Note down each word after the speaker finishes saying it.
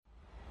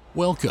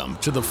Welcome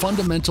to the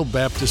Fundamental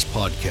Baptist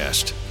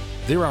Podcast.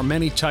 There are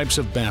many types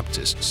of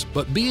Baptists,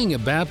 but being a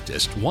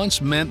Baptist once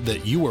meant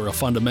that you were a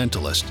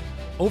fundamentalist.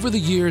 Over the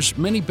years,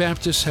 many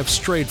Baptists have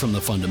strayed from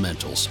the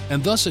fundamentals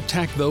and thus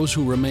attack those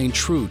who remain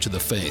true to the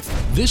faith.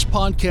 This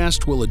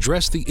podcast will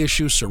address the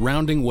issues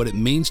surrounding what it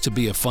means to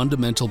be a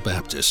fundamental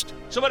Baptist.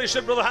 Somebody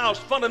said, Brother House,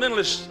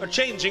 fundamentalists are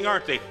changing,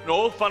 aren't they?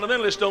 No,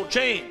 fundamentalists don't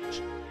change.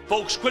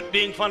 Folks quit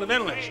being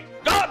fundamentalists.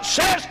 God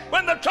says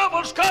when the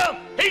troubles come,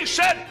 He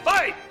said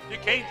fight. You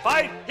can't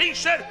fight. He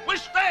said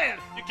withstand.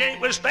 You can't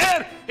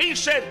withstand. He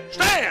said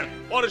stand.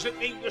 What does it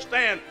mean to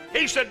stand?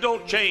 He said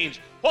don't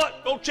change.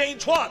 What? Don't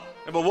change what?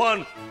 Number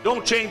one,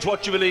 don't change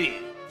what you believe.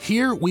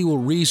 Here we will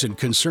reason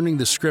concerning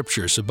the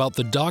Scriptures about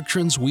the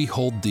doctrines we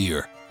hold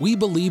dear. We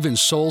believe in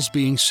souls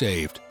being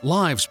saved,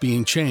 lives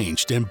being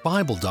changed, and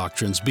Bible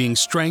doctrines being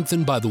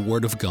strengthened by the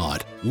Word of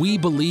God. We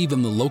believe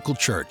in the local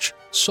church,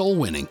 soul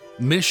winning,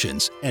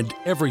 missions, and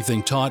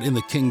everything taught in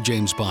the King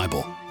James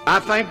Bible. I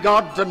thank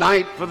God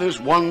tonight for this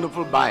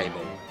wonderful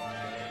Bible.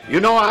 You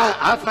know,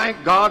 I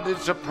thank God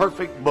it's a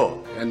perfect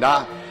book, and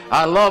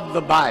I love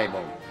the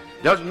Bible.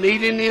 Doesn't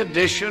need any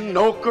addition,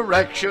 no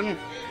correction,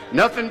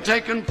 nothing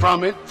taken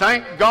from it.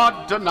 Thank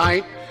God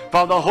tonight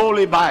for the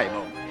Holy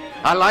Bible.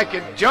 I like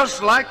it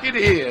just like it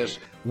is.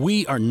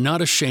 We are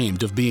not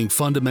ashamed of being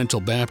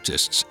fundamental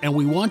Baptists, and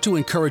we want to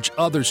encourage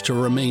others to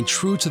remain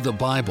true to the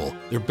Bible,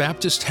 their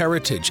Baptist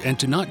heritage, and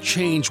to not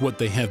change what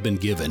they have been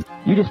given.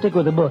 You just stick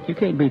with the book. You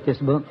can't beat this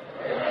book.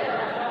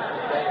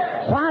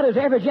 Why does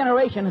every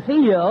generation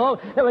feel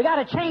that we got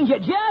to change it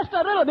just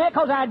a little bit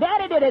because our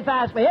daddy did it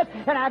like this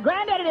and our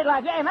granddaddy did it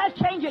like that, and let's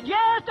change it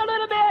just a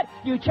little bit?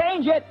 You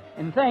change it,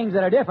 and things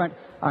that are different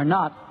are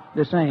not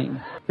the same.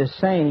 The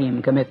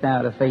same commit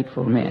thou to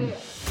faithful men.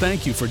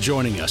 Thank you for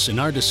joining us in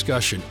our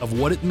discussion of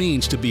what it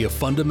means to be a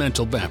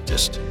fundamental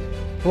Baptist.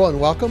 Hello and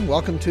welcome.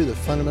 Welcome to the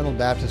Fundamental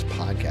Baptist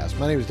Podcast.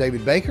 My name is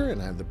David Baker,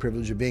 and I have the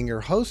privilege of being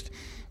your host.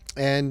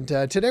 And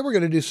today we're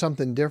going to do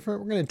something different.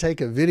 We're going to take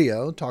a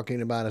video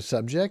talking about a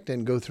subject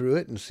and go through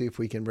it and see if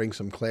we can bring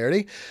some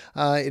clarity.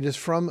 It is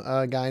from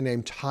a guy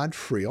named Todd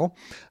Friel.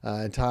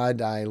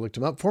 Todd, I looked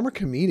him up, former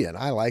comedian.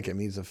 I like him.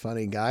 He's a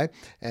funny guy.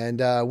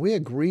 And we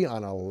agree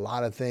on a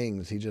lot of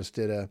things. He just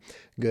did a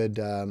good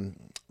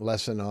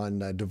lesson on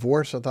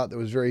divorce. I thought that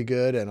was very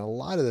good. And a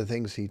lot of the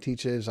things he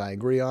teaches, I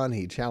agree on.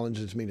 He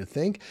challenges me to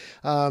think.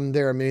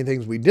 There are many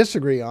things we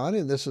disagree on,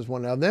 and this is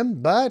one of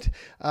them. But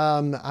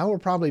I will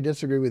probably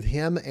disagree with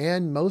him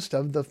and most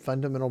of the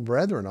fundamental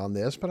brethren on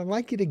this. But I'd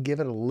like you to give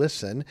it a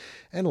listen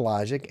and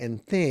logic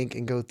and think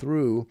and go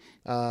through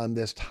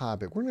this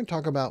topic. We're going to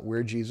talk about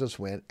where Jesus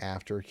went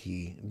after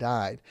he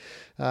died.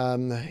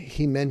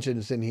 He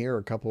mentions in here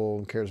a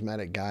couple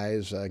charismatic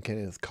guys,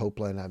 Kenneth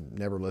Copeland. I've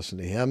never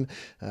listened to him.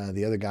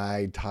 The other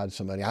guy, Todd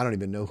somebody, I don't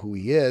even know who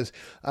he is.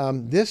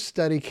 This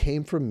study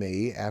came from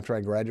me after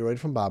I graduated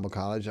from Bible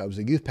college. I was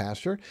a youth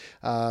pastor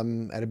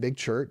at a big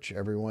church.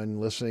 Everyone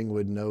listening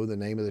would know the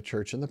name of the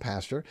church and the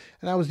pastor.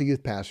 And I was the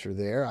youth pastor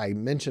there. I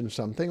mentioned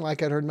something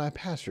like I'd heard my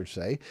pastor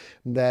say,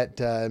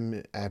 that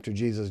after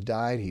Jesus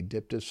died, he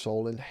dipped his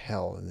soul in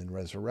hell and then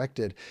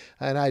resurrected.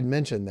 And I'd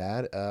mentioned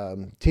that.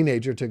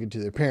 Teenager took it to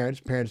their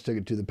parents took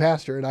it to the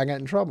pastor, and I got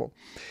in trouble.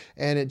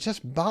 And it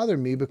just bothered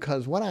me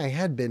because what I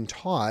had been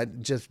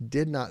taught just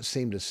did not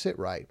seem to sit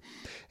right.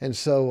 And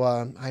so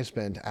I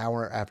spent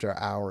hour after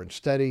hour in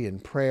study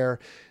and prayer,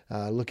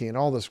 looking at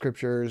all the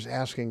scriptures,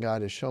 asking God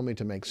to show me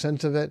to make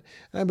sense of it.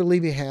 And I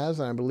believe he has,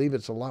 and I believe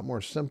it's a lot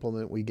more simple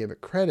than we give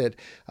it credit.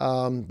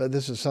 But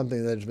this is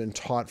something that has been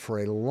taught for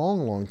a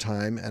long, long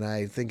time, and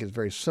I think it's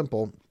very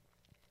simple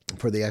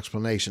for the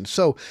explanation.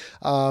 So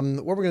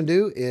what we're going to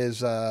do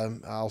is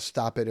I'll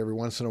stop it every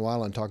once in a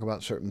while and talk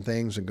about certain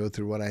things and go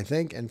through what I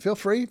think. And feel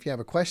free, if you have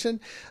a question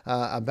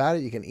about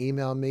it, you can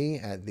email me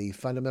at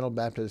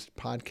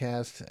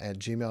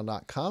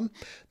thefundamentalbaptistpodcast@gmail.com,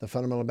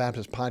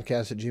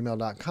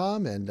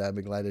 thefundamentalbaptistpodcast@gmail.com, and I'll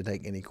be glad to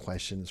take any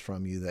questions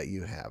from you that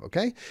you have,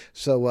 okay?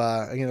 So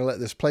I'm going to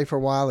let this play for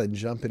a while and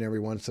jump in every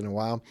once in a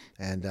while,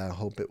 and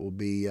hope it will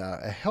be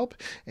a help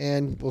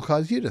and will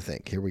cause you to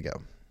think. Here we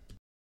go.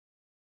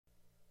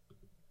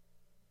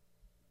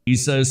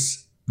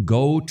 Jesus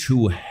go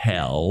to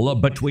hell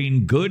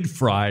between Good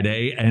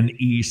Friday and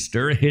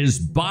Easter, his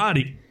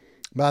body.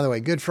 By the way,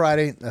 Good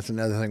Friday, that's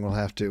another thing we'll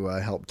have to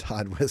help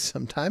Todd with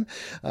sometime.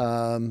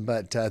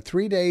 But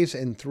 3 days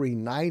and 3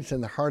 nights in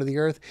the heart of the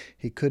earth,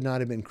 he could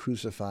not have been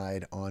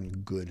crucified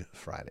on Good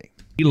Friday.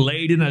 He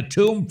laid in a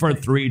tomb for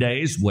 3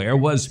 days. Where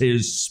was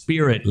his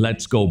spirit?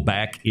 Let's go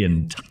back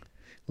in time.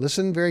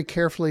 Listen very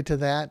carefully to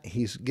that.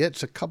 He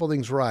gets a couple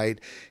things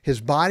right. His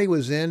body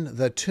was in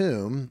the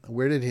tomb.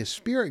 Where did his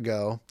spirit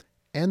go?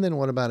 And then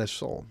what about his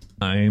soul?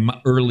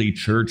 Early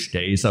church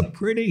days, a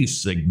pretty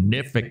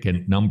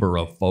significant number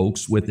of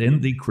folks within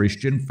the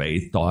Christian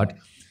faith thought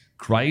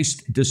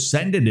Christ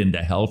descended into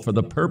hell for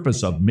the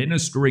purpose of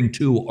ministering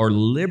to or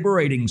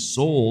liberating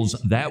souls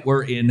that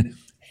were in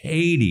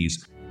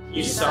Hades.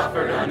 He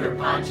suffered under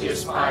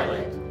Pontius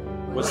Pilate,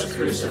 was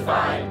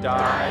crucified,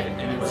 died,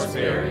 and was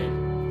buried.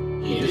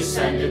 He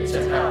descended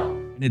to hell.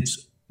 And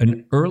it's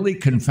an early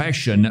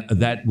confession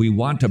that we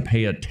want to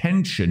pay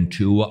attention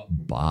to,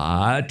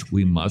 but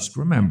we must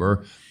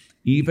remember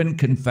even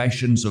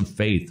confessions of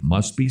faith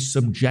must be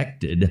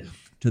subjected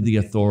to the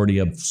authority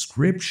of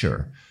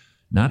Scripture,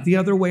 not the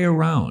other way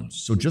around.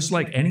 So just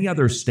like any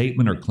other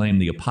statement or claim,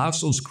 the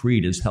Apostles'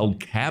 Creed is held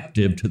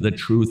captive to the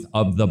truth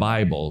of the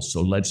Bible.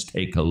 So let's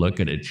take a look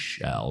at it,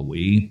 shall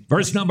we?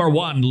 Verse number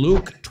 1,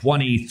 Luke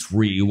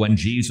 23, when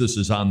Jesus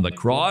is on the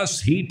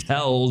cross, he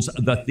tells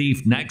the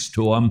thief next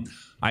to him,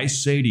 I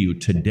say to you,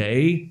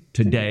 today,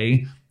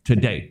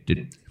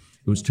 it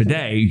was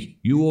today,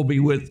 you will be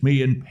with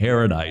me in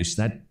paradise.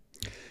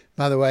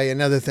 By the way,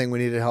 another thing we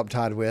need to help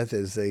Todd with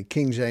is the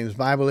King James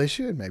Bible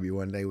issue, and maybe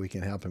one day we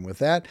can help him with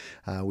that.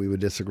 We would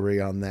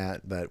disagree on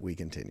that, but we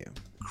continue.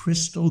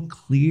 Crystal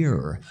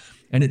clear.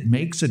 And it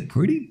makes it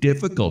pretty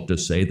difficult to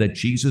say that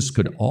Jesus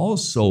could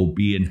also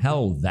be in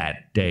hell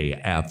that day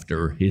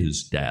after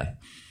his death.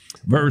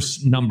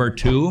 Verse number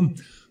 2,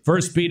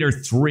 1 Peter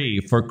 3,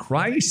 for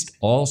Christ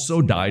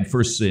also died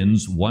for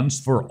sins once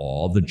for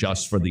all, the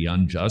just for the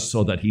unjust,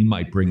 so that he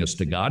might bring us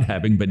to God,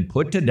 having been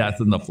put to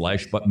death in the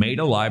flesh, but made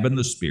alive in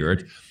the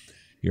Spirit.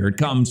 Here it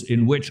comes,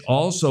 in which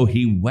also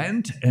he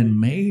went and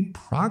made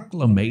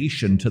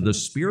proclamation to the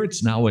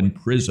spirits now in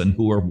prison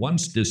who were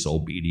once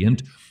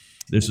disobedient.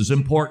 This is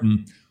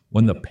important.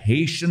 When the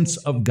patience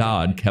of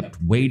God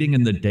kept waiting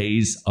in the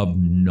days of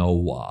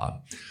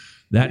Noah.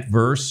 That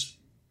verse,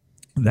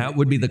 that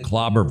would be the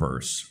clobber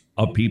verse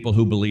of people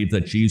who believe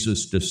that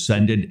Jesus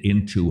descended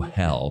into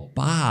hell.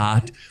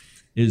 But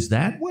is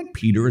that what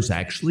Peter is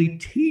actually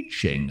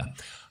teaching?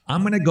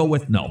 I'm going to go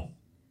with no.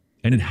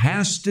 And it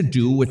has to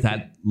do with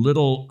that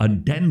little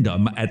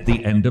addendum at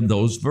the end of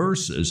those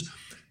verses.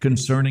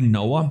 Concerning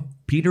Noah,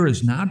 Peter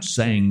is not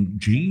saying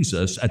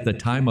Jesus at the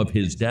time of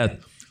his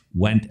death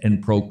went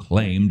and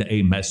proclaimed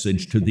a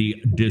message to the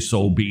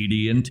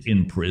disobedient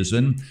in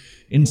prison.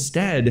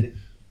 Instead,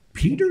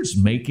 Peter's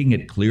making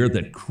it clear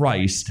that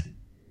Christ,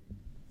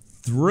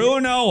 through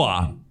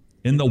Noah,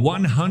 in the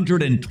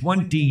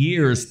 120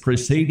 years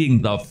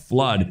preceding the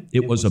flood,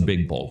 it was a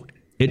big boat.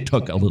 It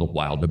took a little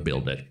while to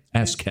build it.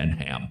 Ask Ken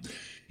Ham.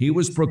 He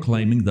was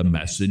proclaiming the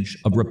message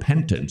of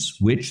repentance,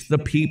 which the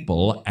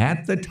people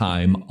at the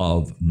time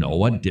of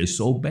Noah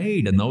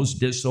disobeyed. And those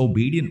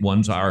disobedient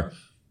ones are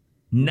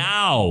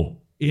now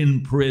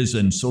in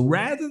prison. So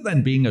rather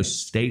than being a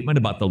statement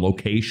about the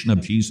location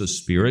of Jesus'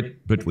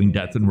 spirit between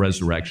death and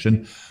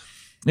resurrection,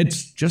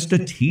 it's just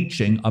a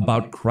teaching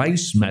about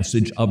Christ's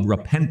message of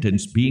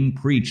repentance being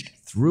preached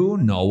through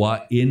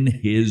Noah in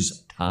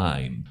his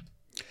time.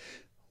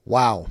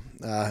 Wow.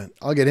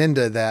 I'll get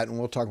into that and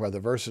we'll talk about the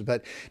verses,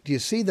 but do you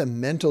see the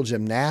mental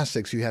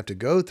gymnastics you have to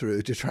go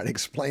through to try to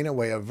explain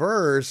away a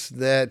verse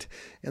that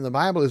in the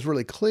Bible is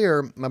really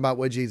clear about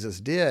what Jesus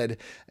did?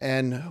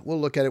 And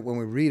we'll look at it when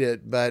we read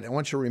it, but I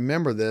want you to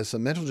remember this, the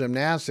mental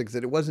gymnastics,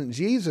 that it wasn't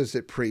Jesus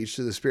that preached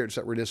to the spirits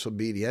that were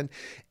disobedient.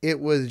 It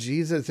was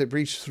Jesus that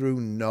preached through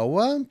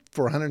Noah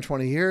for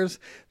 120 years.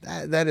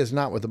 That is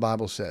not what the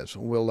Bible says.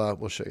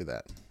 We'll show you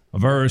that.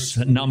 Verse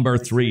number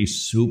 3,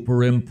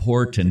 super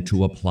important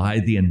to apply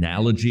the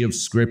analogy of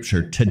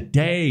Scripture.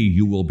 Today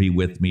you will be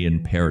with me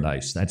in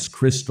paradise. That's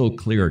crystal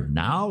clear.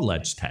 Now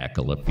let's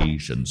tackle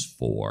Ephesians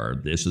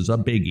 4. This is a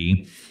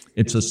biggie.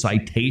 It's a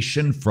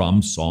citation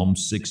from Psalm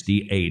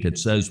 68. It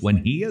says,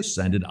 when he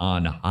ascended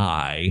on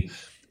high,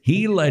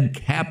 he led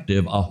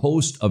captive a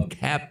host of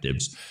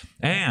captives,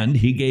 and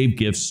he gave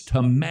gifts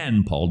to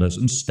men. Paul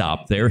doesn't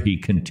stop there. He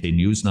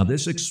continues. Now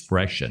this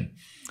expression,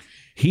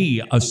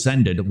 he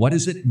ascended. What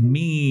does it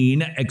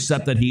mean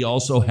except that he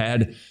also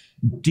had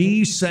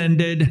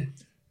descended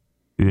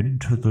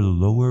into the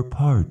lower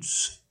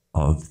parts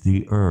of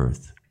the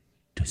earth?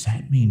 Does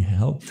that mean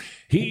hell?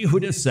 He who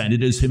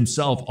descended is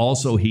himself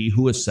also he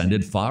who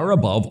ascended far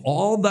above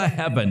all the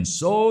heavens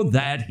so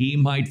that he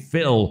might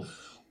fill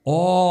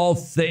all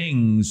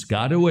things.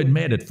 Got to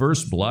admit, at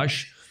first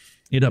blush,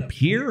 it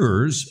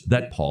appears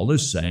that Paul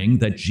is saying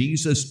that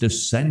Jesus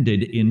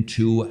descended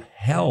into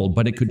hell,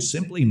 but it could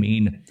simply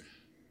mean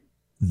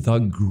the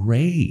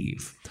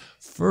grave.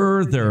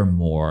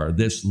 Furthermore,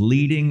 this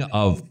leading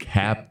of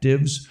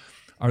captives,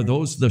 are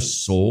those the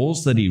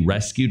souls that he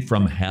rescued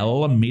from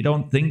hell? We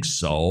don't think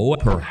so.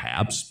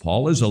 Perhaps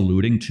Paul is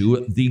alluding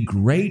to the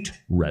great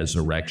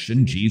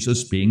resurrection,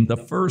 Jesus being the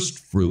first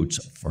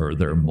fruits.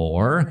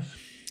 Furthermore,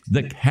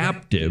 the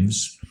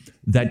captives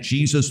that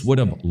Jesus would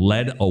have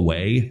led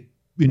away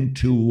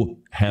into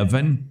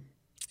heaven,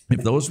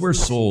 if those were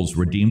souls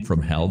redeemed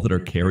from hell that are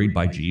carried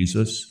by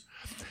Jesus,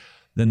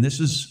 then this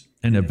is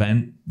an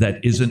event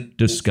that isn't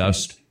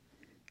discussed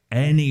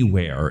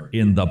anywhere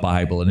in the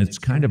Bible, and it's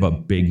kind of a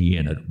biggie,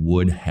 and it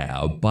would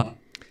have. But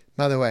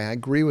by the way, I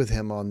agree with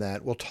him on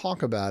that. We'll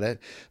talk about it,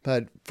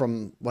 but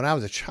from when I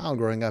was a child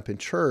growing up in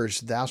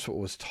church, that's what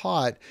was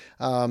taught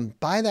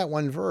by that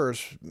one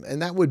verse, and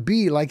that would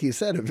be, like you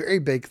said, a very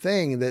big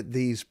thing, that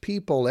these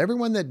people,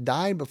 everyone that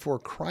died before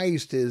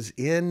Christ is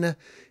in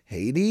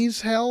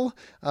Hades hell,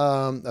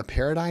 a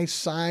paradise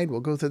side.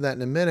 We'll go through that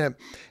in a minute.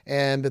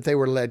 And that they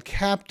were led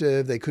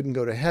captive. They couldn't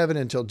go to heaven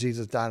until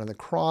Jesus died on the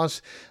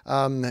cross.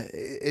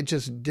 It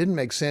just didn't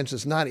make sense.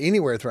 It's not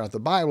anywhere throughout the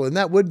Bible, and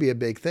that would be a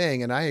big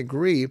thing. And I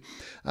agree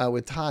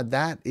with Todd.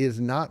 That is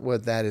not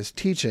what that is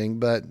teaching,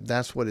 but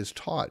that's what is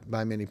taught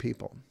by many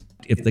people.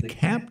 If the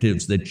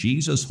captives that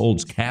Jesus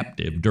holds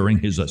captive during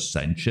his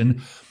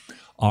ascension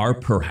are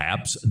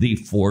perhaps the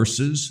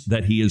forces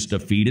that he has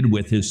defeated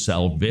with his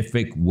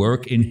salvific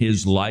work in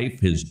his life,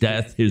 his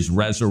death, his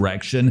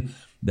resurrection,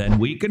 then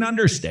we can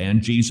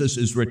understand Jesus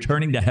is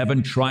returning to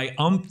heaven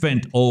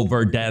triumphant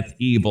over death,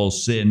 evil,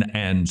 sin,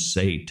 and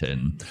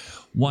Satan.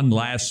 One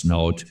last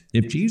note,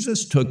 if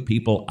Jesus took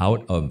people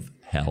out of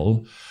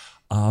hell,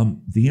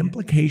 the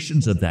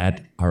implications of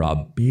that are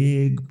a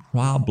big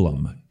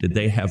problem. Did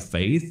they have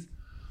faith?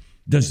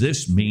 Does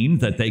this mean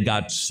that they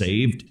got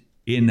saved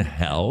in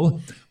hell?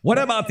 What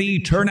about the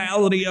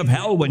eternality of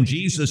hell when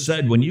Jesus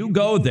said, when you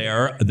go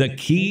there, the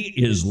key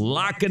is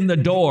locking the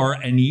door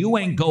and you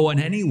ain't going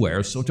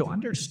anywhere? So to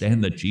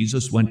understand that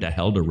Jesus went to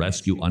hell to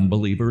rescue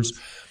unbelievers,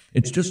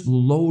 it's just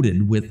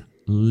loaded with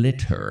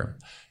litter.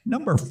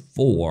 Number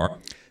 4.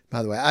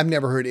 By the way, I've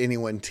never heard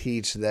anyone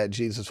teach that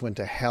Jesus went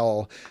to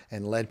hell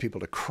and led people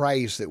to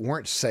Christ that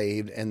weren't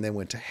saved and then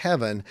went to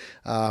heaven.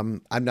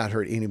 I've not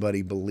heard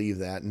anybody believe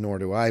that, nor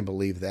do I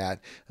believe that.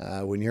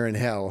 When you're in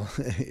hell,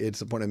 it's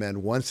the point of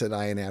man once to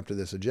die, and after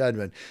this a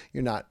judgment.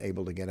 You're not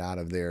able to get out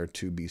of there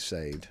to be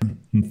saved.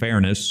 In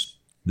fairness,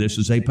 this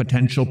is a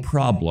potential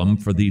problem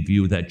for the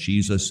view that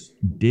Jesus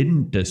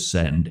didn't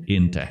descend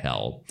into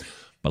hell.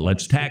 But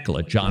let's tackle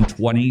it. John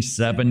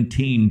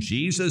 20:17,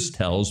 Jesus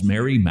tells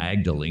Mary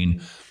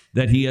Magdalene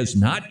that he has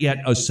not yet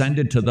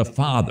ascended to the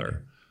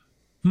Father.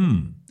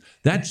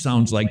 That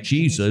sounds like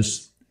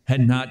Jesus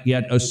had not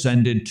yet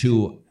ascended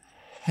to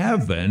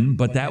heaven,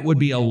 but that would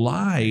be a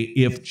lie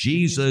if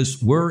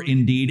Jesus were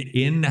indeed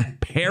in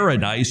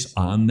paradise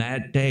on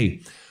that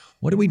day.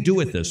 What do we do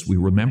with this? We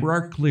remember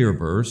our clear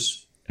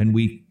verse, and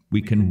we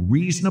can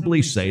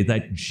reasonably say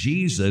that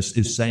Jesus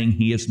is saying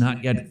he is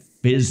not yet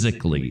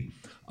physically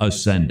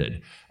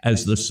ascended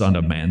as the Son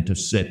of Man to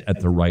sit at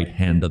the right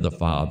hand of the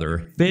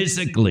Father.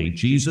 Physically,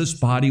 Jesus'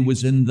 body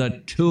was in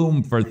the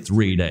tomb for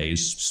 3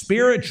 days.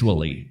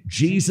 Spiritually,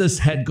 Jesus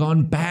had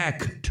gone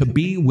back to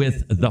be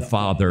with the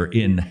Father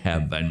in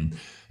heaven.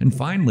 And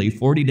finally,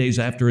 40 days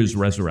after his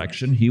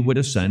resurrection, he would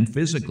ascend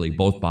physically,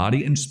 both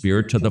body and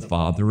spirit, to the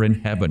Father in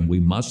heaven. We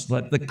must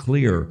let the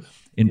clear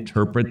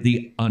interpret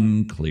the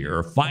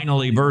unclear.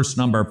 Finally, verse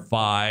number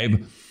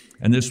 5,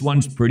 and this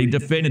one's pretty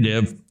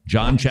definitive,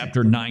 John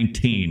chapter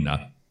 19.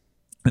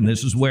 And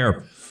this is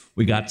where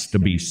we got to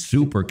be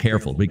super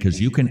careful, because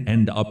you can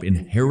end up in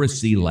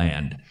heresy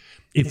land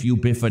if you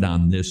biff it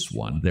on this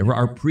one. There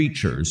are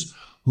preachers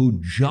who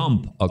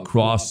jump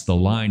across the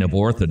line of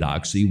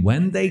orthodoxy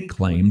when they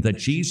claim that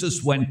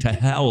Jesus went to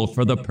hell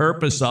for the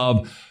purpose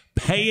of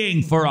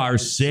paying for our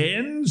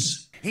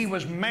sins. He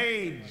was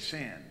made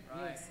sin.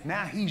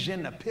 Now he's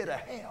in the pit of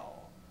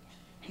hell.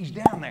 He's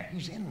down there.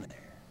 He's in there.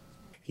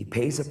 He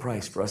pays a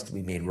price for us to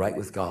be made right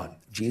with God.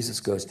 Jesus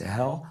goes to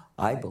hell,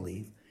 I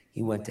believe.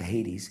 He went to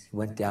Hades. He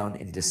went down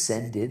and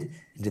descended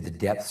into the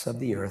depths of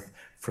the earth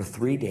for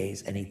 3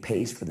 days, and he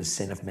pays for the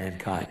sin of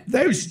mankind.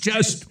 There's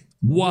just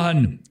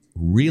one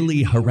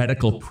really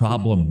heretical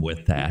problem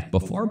with that.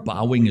 Before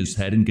bowing his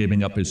head and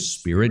giving up his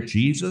spirit,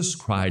 Jesus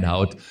cried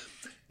out,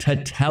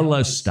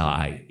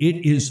 "Tetelestai."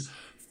 It is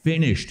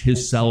finished.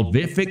 His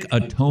salvific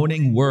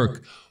atoning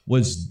work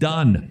was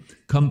done,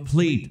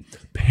 complete,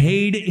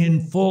 paid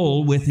in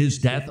full with his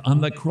death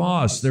on the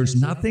cross. There's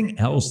nothing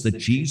else that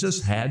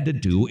Jesus had to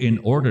do in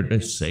order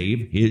to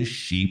save his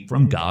sheep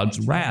from God's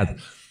wrath.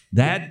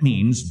 That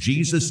means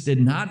Jesus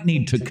did not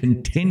need to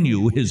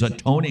continue his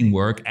atoning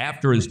work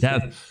after his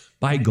death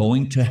by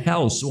going to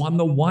hell. So on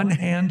the one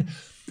hand,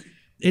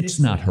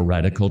 it's not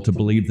heretical to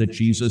believe that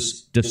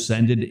Jesus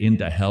descended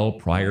into hell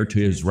prior to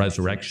his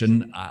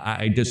resurrection.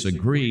 I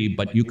disagree,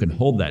 but you can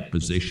hold that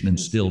position and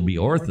still be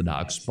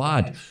orthodox.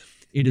 But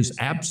it is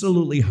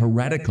absolutely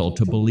heretical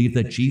to believe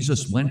that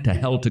Jesus went to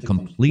hell to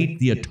complete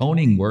the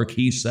atoning work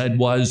he said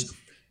was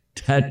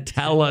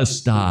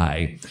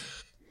tetelestai.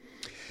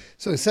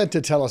 So he said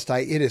to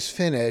Tetelestai, it is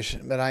finished,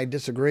 but I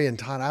disagree. And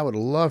Todd, I would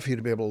love for you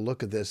to be able to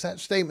look at this. That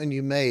statement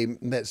you made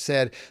that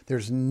said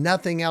there's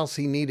nothing else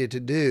he needed to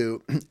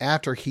do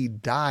after he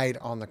died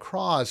on the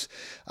cross.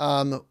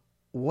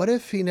 What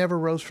if he never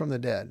rose from the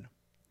dead?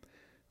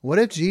 What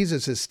if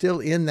Jesus is still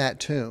in that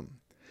tomb?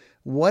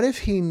 What if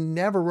he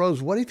never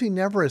rose? What if he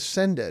never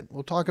ascended?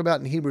 We'll talk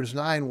about in Hebrews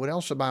 9 what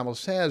else the Bible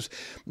says.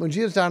 When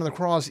Jesus died on the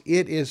cross,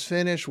 it is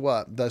finished.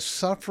 What? The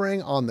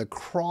suffering on the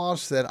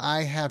cross that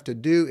I have to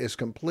do is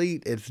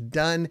complete. It's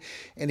done.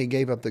 And he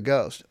gave up the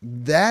ghost.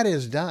 That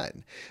is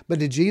done. But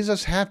did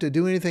Jesus have to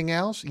do anything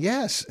else?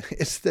 Yes.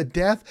 It's the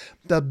death,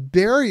 the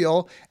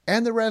burial,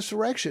 and the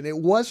resurrection. It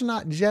was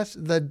not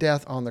just the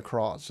death on the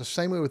cross. The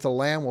same way with the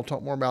lamb. We'll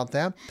talk more about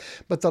that.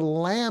 But the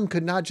lamb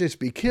could not just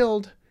be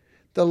killed.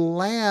 the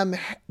lamb,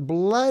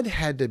 blood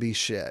had to be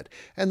shed,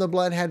 and the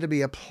blood had to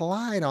be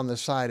applied on the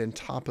side and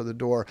top of the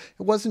door.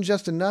 It wasn't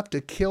just enough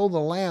to kill the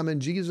lamb,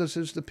 and Jesus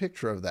is the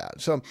picture of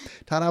that. So,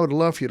 Todd, I would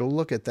love for you to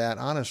look at that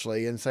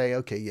honestly and say,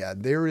 okay, yeah,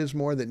 there is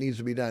more that needs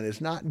to be done. It's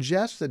not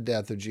just the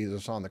death of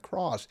Jesus on the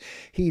cross.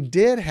 He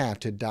did have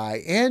to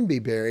die and be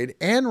buried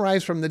and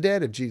rise from the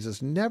dead. If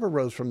Jesus never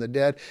rose from the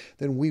dead,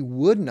 then we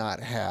would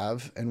not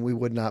have, and we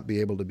would not be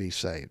able to be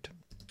saved.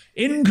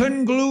 In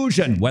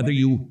conclusion, whether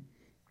you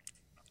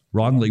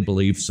wrongly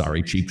believe,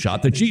 cheap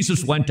shot, that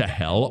Jesus went to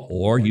hell,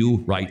 or you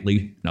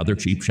rightly, another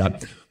cheap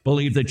shot,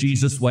 believe that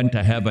Jesus went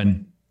to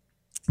heaven,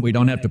 we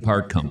don't have to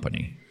part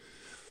company.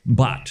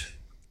 But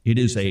it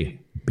is a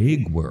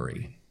big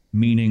worry,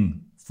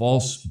 meaning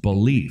false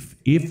belief.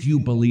 If you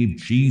believe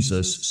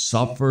Jesus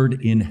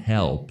suffered in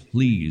hell,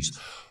 please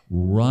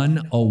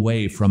run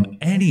away from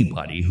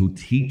anybody who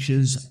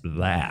teaches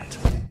that.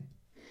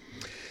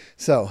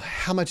 So,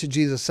 how much did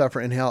Jesus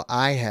suffer in hell?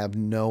 I have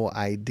no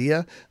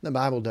idea. The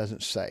Bible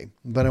doesn't say,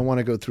 but I want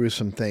to go through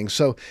some things.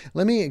 So,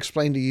 let me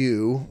explain to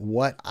you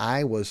what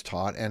I was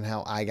taught and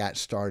how I got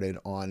started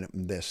on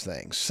this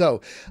thing. So,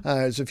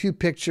 there's a few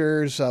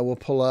pictures we'll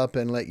pull up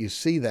and let you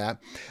see that.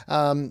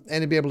 And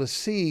to be able to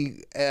see,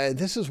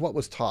 this is what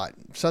was taught.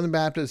 Southern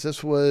Baptist,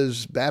 this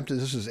was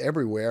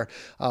everywhere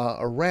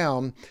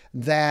around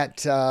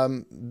that,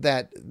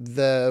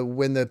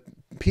 when the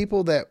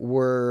people that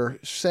were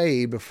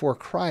saved before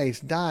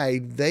Christ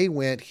died, they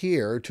went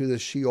here to the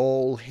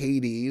Sheol,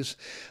 Hades,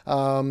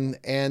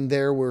 and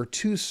there were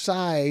two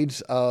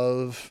sides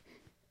of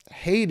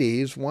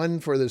Hades,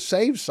 one for the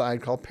saved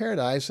side called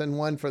paradise, and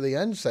one for the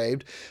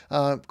unsaved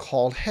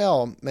called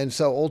hell. And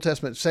so Old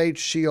Testament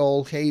saints,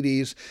 Sheol,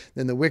 Hades,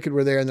 then the wicked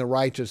were there, and the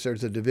righteous,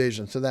 there's a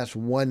division. So that's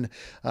one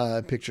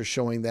picture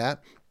showing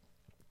that.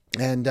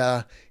 And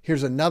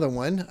here's another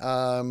one,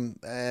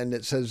 and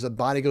it says the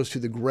body goes to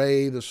the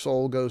grave, the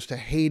soul goes to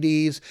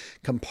Hades.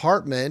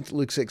 Compartment,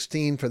 Luke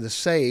 16, for the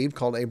saved,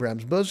 called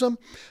Abraham's bosom.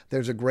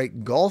 There's a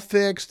great gulf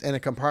fixed, and a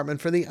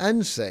compartment for the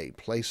unsaved,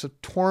 place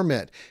of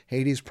torment,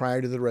 Hades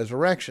prior to the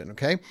resurrection,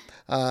 okay?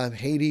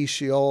 Hades,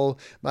 Sheol.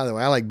 By the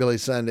way, I like Billy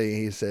Sunday.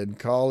 He said,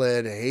 call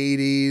it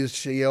Hades,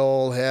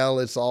 Sheol, hell.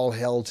 It's all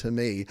hell to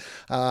me.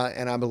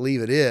 And I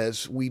believe it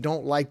is. We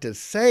don't like to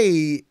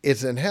say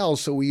it's in hell,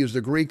 so we use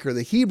the Greek or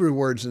the Hebrew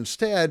words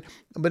instead,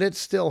 but it's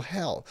still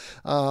hell.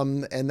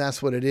 And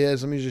that's what it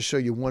is. Let me just show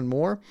you one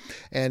more.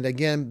 And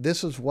again,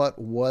 this is what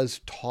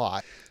was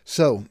taught.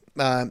 So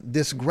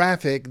this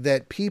graphic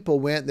that people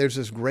went, there's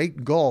this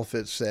great gulf,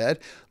 it said,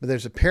 but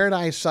there's a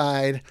paradise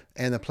side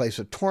and the place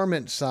of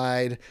torment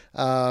side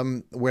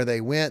where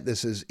they went.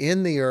 This is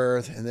in the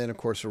earth. And then, of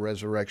course, the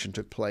resurrection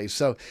took place.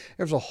 So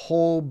there's a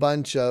whole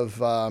bunch of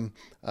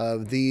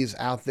these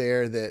out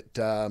there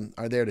that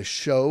are there to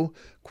show,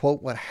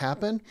 quote, what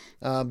happened.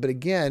 But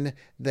again,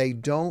 they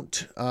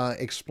don't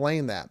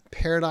explain that.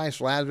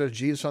 Paradise, Lazarus,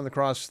 Jesus on the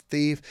cross,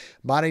 thief,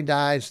 body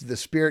dies, the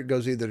spirit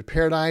goes either to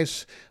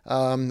paradise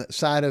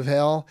side of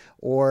hell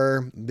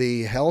or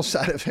the hell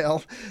side of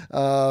hell.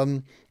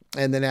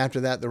 And then after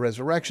that, the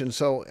resurrection.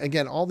 So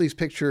again, all these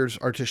pictures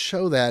are to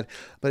show that,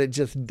 but it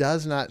just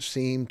does not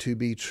seem to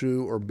be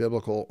true or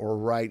biblical or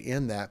right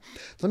in that.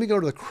 Let me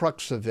go to the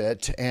crux of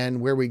it and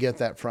where we get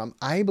that from.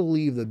 I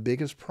believe the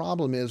biggest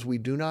problem is we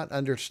do not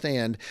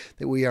understand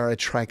that we are a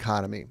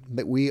trichotomy,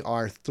 that we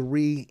are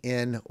 3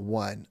 in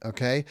 1,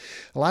 okay?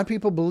 A lot of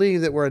people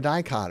believe that we're a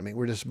dichotomy.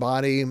 We're just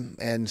body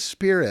and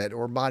spirit,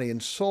 or body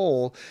and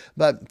soul.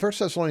 But 1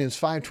 Thessalonians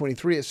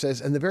 5:23, it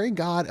says, and the very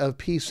God of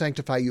peace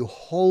sanctify you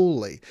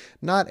wholly.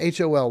 Not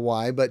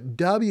H-O-L-Y, but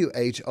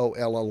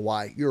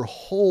W-H-O-L-L-Y, your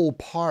whole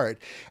part.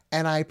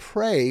 And I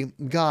pray,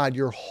 God,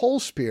 your whole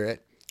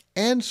spirit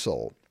and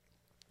soul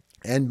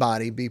and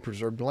body be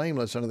preserved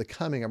blameless unto the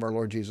coming of our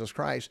Lord Jesus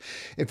Christ.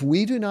 If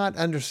we do not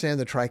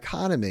understand the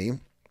trichotomy,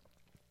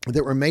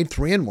 that we're made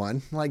 3 in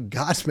 1, like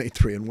God's made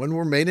 3 in 1.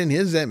 We're made in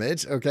His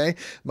image, okay?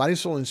 Body,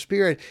 soul, and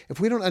spirit. If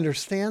we don't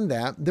understand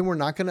that, then we're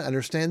not going to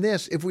understand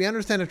this. If we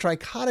understand a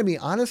trichotomy,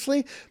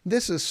 honestly,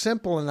 this is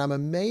simple, and I'm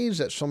amazed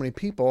that so many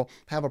people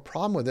have a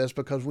problem with this,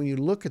 because when you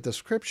look at the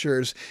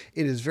scriptures,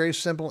 it is very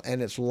simple,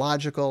 and it's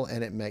logical,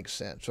 and it makes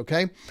sense,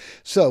 okay?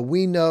 So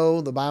we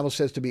know the Bible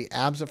says to be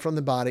absent from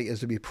the body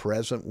is to be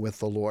present with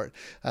the Lord,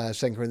 2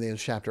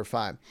 Corinthians chapter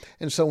 5.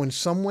 And so when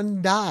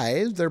someone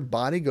dies, their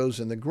body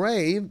goes in the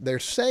grave, they're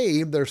saved,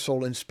 their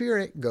soul and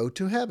spirit go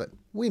to heaven.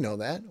 We know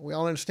that. We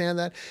all understand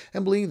that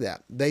and believe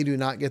that. They do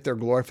not get their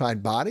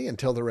glorified body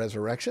until the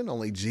resurrection.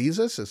 Only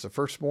Jesus is the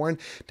firstborn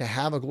to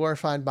have a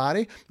glorified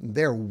body.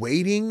 They're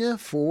waiting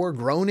for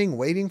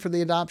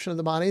the adoption of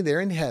the body.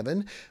 They're in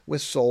heaven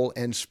with soul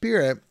and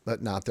spirit,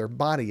 but not their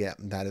body yet.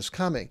 That is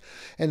coming.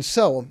 And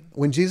so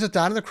when Jesus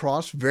died on the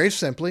cross, very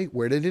simply,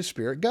 where did His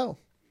spirit go?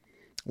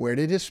 Where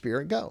did His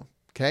spirit go?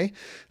 Okay,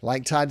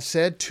 like Todd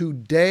said,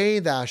 today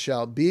thou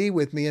shalt be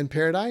with me in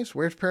paradise.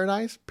 Where's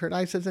paradise?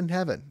 Paradise is in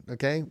heaven.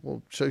 Okay,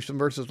 we'll show you some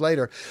verses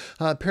later.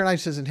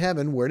 Paradise is in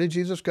heaven. Where did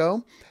Jesus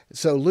go?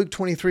 So Luke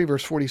 23,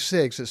 verse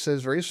 46, it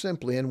says very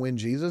simply, and when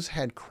Jesus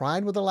had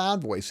cried with a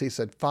loud voice, He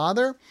said,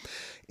 Father,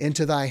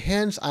 Into thy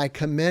hands I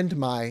commend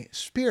my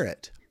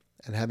spirit.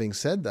 And having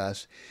said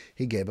thus,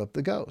 he gave up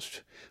the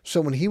ghost.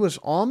 So when he was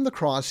on the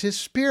cross, his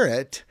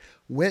spirit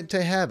went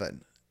to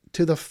heaven.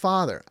 To the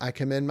Father I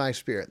commend my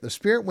spirit. The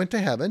spirit went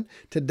to heaven.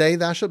 Today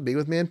thou shalt be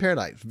with me in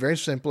paradise. Very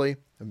simply,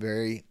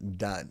 very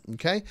done.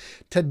 Okay?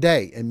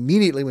 Today,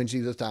 immediately when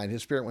Jesus died,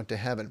 his spirit went to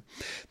heaven.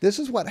 This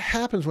is what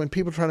happens when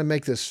people try to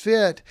make this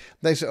fit.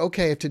 They say,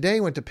 okay, if today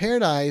he went to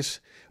paradise,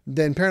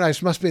 then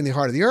paradise must be in the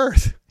heart of the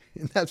earth.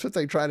 And that's what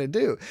they try to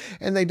do.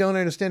 And they don't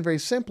understand very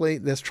simply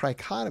this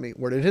trichotomy.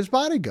 Where did his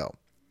body go?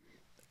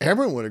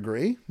 Everyone would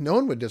agree. No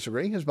one would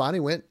disagree. His body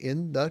went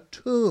in the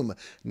tomb.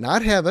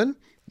 Not heaven,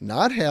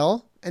 not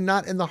hell, and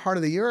not in the heart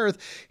of the earth.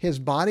 His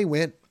body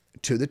went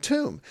to the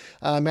tomb.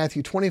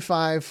 Matthew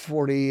 25,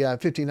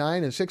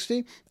 59 and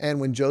 60. And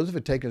when Joseph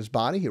had taken his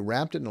body, he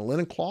wrapped it in a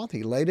linen cloth.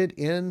 He laid it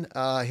in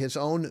his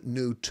own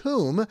new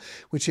tomb,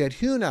 which he had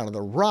hewn out of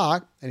the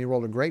rock, and he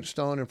rolled a great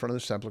stone in front of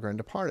the sepulchre and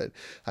departed.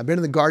 I've been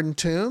in the garden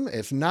tomb.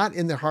 It's not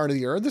in the heart of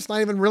the earth. It's not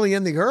even really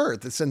in the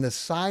earth. It's in the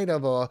side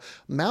of a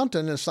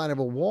mountain, the side of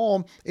a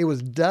wall. It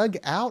was dug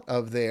out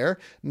of there.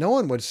 No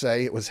one would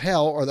say it was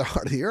hell or the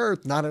heart of the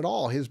earth. Not at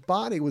all. His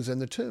body was in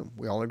the tomb.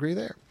 We all agree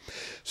there.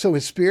 So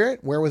his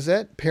spirit, where was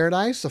it?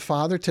 Paradise, the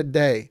Father,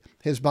 today.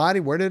 His body,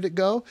 where did it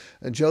go?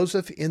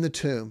 Joseph in the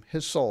tomb.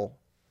 His soul,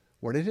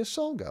 where did his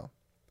soul go?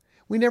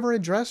 We never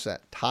address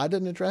that. Todd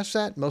didn't address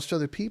that. Most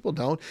other people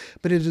don't.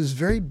 But it is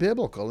very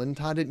biblical, and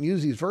Todd didn't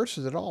use these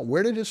verses at all.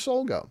 Where did his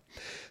soul go?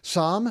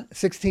 Psalm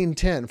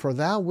 16:10, for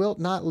thou wilt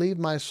not leave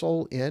my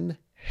soul in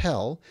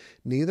hell,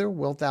 neither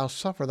wilt thou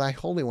suffer thy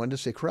Holy One to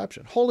see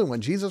corruption. Holy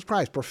One, Jesus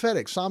Christ,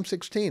 prophetic, Psalm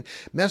 16,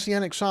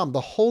 Messianic Psalm,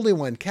 the Holy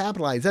One,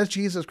 capitalized, that's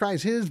Jesus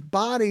Christ. His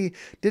body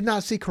did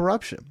not see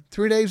corruption.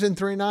 3 days and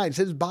 3 nights,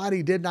 his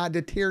body did not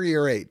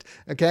deteriorate,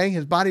 okay?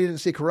 His body didn't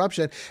see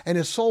corruption, and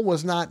his soul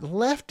was not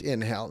left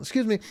in hell.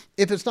 Excuse me,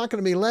 if it's not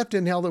going to be left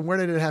in hell, then where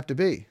did it have to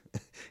be?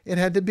 It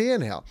had to be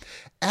in hell.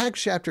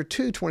 Acts chapter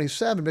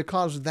 2:27,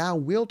 because thou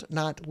wilt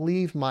not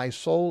leave my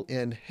soul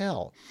in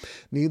hell,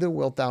 neither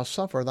wilt thou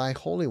suffer thy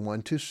Holy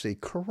One to see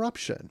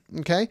corruption.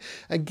 Okay?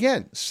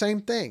 Again, same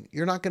thing.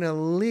 You're not going to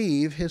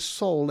leave his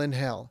soul in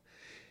hell.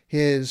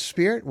 His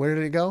spirit, where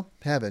did it go?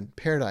 Heaven,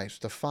 paradise,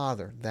 the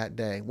Father that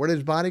day. Where did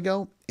his body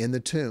go? In the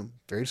tomb.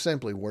 Very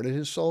simply, where did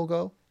his soul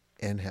go?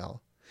 In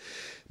hell.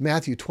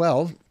 Matthew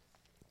 12.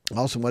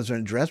 Also wasn't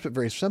addressed, but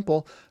very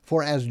simple.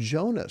 For as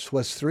Jonas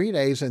was 3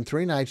 days and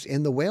 3 nights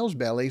in the whale's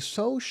belly,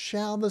 so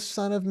shall the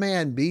Son of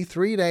Man be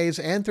 3 days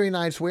and 3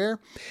 nights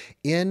where?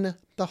 In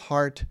the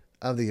heart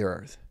of the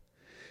earth.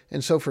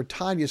 And so for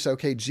Todd, you say,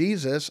 okay,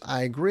 Jesus,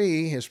 I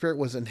agree, his spirit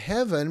was in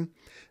heaven,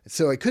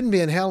 so it couldn't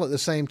be in hell at the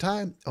same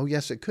time. Oh,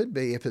 yes, it could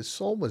be if his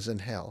soul was in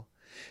hell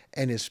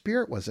and his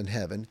spirit was in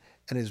heaven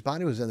and his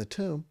body was in the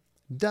tomb.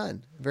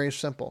 Done. Very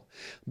simple.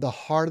 The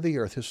heart of the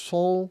earth. His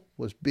soul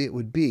would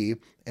be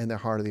in the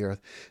heart of the earth.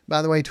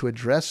 By the way, to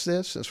address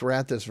this, since we're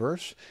at this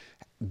verse,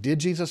 did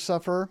Jesus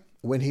suffer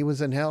when he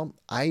was in hell?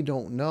 I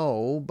don't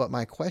know, but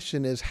my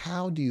question is,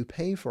 how do you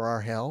pay for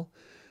our hell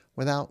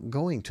without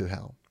going to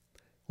hell,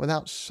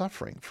 without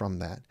suffering from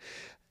that?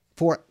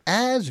 For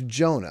as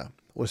Jonah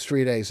was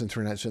 3 days and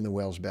 3 nights in the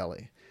whale's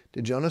belly,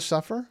 did Jonah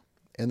suffer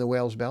in the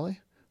whale's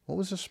belly? What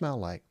was the smell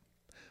like?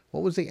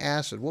 What was the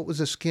acid? What was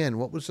the skin?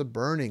 What was the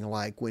burning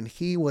like when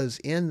he was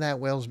in that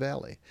whale's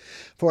belly?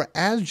 For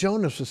as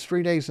Jonas was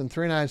 3 days and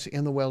 3 nights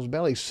in the whale's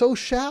belly, so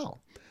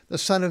shall the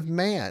Son of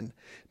Man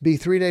be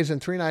 3 days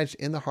and 3 nights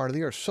in the heart of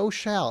the earth. So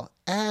shall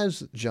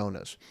as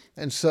Jonas.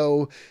 And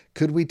so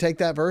could we take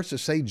that verse to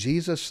say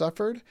Jesus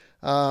suffered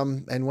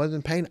and was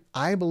in pain?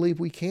 I believe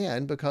we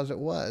can, because it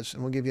was.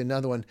 And we'll give you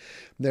another one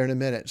there in a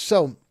minute.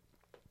 So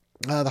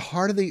the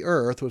heart of the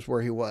earth was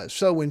where he was.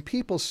 So when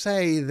people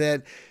say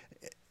that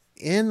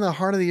in the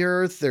heart of the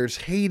earth, there's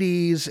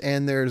Hades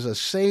and there's a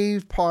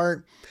saved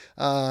part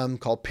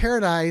called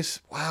paradise.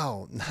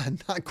 Wow,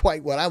 not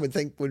quite what I would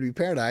think would be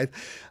paradise.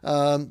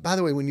 By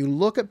the way, when you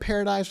look at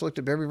paradise, looked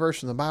at every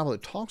verse in the Bible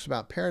that talks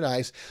about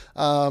paradise,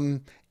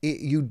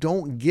 you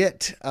don't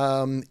get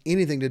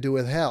anything to do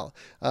with hell.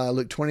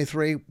 Luke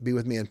 23, be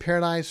with me in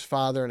paradise,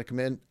 Father, and I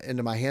commend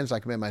into my hands, I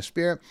commend my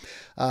spirit.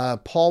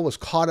 Paul was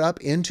caught up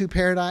into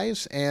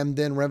paradise, and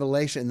then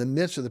Revelation in the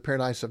midst of the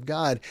paradise of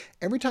God.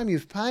 Every time you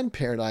find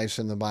paradise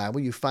in the Bible,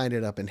 you find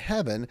it up in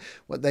heaven.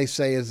 What they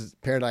say is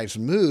paradise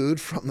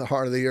moved from the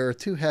heart of the earth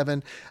to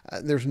heaven.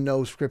 There's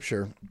no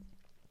scripture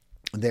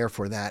there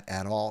for that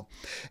at all.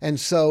 And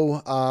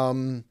so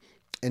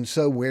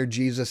where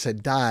Jesus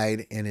had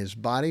died and his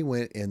body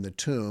went in the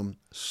tomb,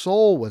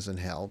 soul was in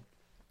hell,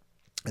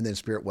 and then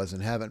spirit was in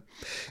heaven.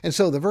 And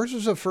so the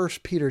verses of 1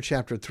 Peter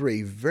chapter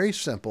 3, very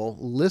simple.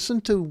 Listen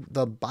to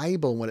the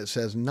Bible when it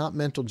says, not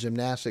mental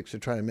gymnastics to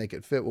try to make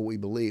it fit what we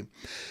believe.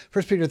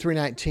 1 Peter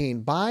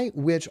 3:19, by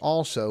which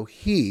also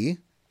he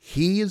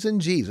is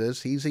in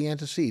Jesus, he's the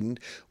antecedent,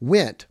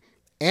 went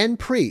and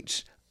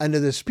preached unto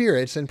the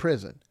spirits in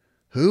prison.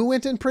 Who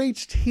went and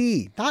preached?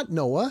 He, not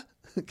Noah.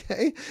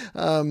 Okay,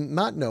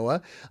 not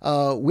Noah,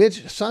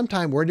 which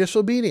sometime were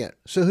disobedient.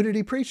 So who did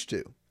he preach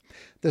to?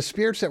 The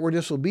spirits that were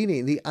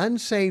disobedient, the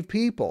unsaved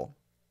people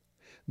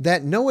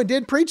that Noah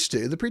did preach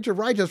to, the preacher of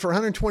righteousness for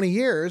 120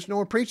 years,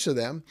 Noah preached to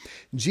them.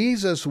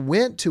 Jesus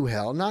went to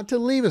hell, not to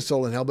leave his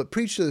soul in hell, but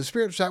preached to the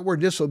spirits that were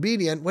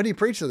disobedient. What did he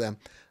preach to them?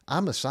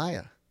 I'm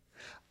Messiah.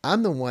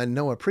 I'm the one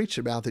Noah preached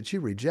about that you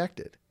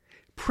rejected.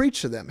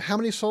 Preach to them. How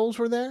many souls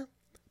were there?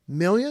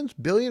 Millions?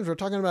 Billions? We're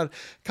talking about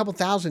a couple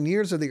thousand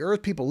years of the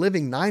earth, people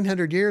living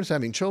 900 years,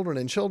 having children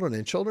and children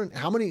and children.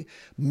 How many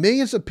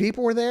millions of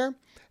people were there?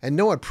 And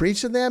Noah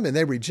preached to them, and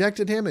they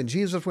rejected him, and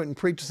Jesus went and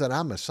preached and said,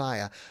 I'm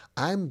Messiah.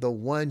 I'm the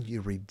one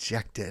you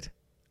rejected.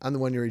 I'm the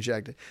one you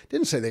rejected.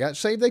 Didn't say they got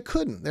saved. They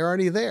couldn't. They're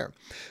already there.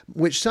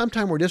 Which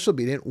sometime were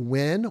disobedient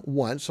when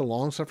once the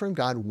long-suffering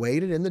God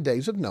waited in the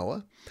days of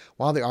Noah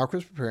while the ark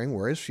was preparing,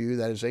 whereas few,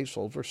 that is 8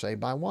 souls, were saved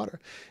by water.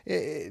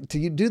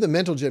 To do the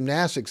mental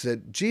gymnastics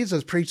that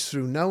Jesus preached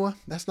through Noah,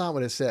 that's not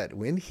what it said.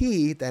 When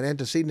he, that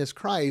antecedent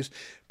Christ,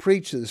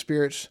 preached to the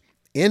spirits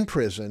in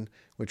prison,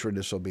 which were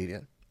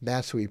disobedient.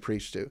 That's who he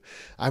preached to.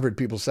 I've heard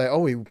people say,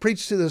 oh, he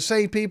preached to the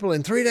saved people.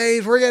 In 3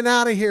 days, we're getting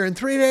out of here. In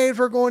 3 days,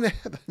 we're going to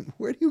heaven.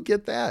 Where do you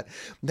get that?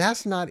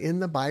 That's not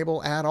in the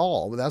Bible at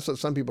all. That's what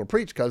some people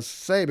preach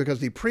because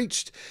he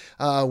preached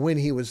when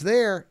he was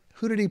there.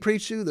 Who did he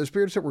preach to? The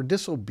spirits that were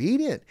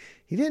disobedient.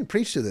 He didn't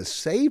preach to the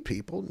saved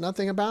people.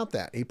 Nothing about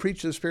that. He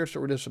preached to the spirits that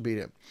were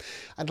disobedient.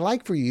 I'd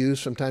like for you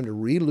sometime to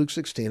read Luke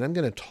 16. I'm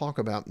going to talk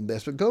about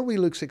this, but go read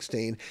Luke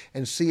 16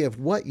 and see if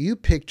what you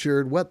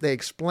pictured, what they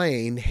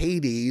explained,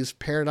 Hades,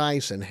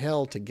 paradise, and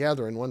hell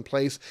together in one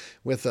place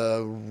with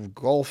a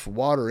gulf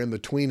water in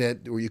between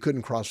it where you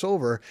couldn't cross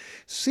over.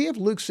 See if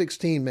Luke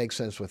 16 makes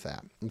sense with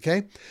that.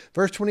 Okay?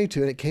 Verse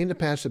 22, and it came to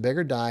pass the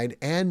beggar died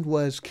and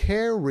was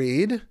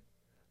carried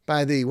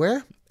by the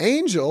where?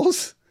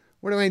 Angels.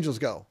 Where do angels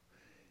go?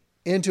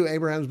 Into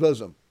Abraham's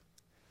bosom.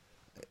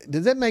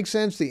 Does that make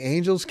sense? The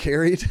angels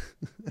carried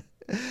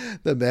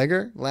the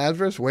beggar,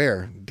 Lazarus,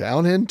 where?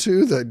 Down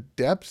into the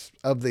depths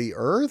of the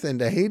earth,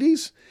 into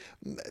Hades?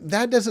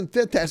 That doesn't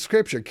fit that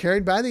scripture.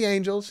 Carried by the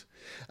angels.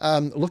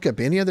 Look up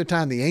any other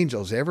time the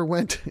angels ever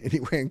went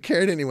anywhere and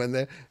carried anyone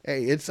there.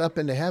 Hey, it's up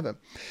into heaven.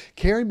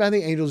 Carried by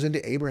the angels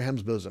into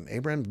Abraham's bosom.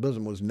 Abraham's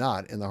bosom was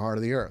not in the heart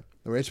of the earth.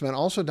 The rich man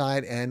also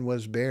died and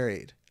was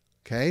buried.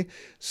 Okay,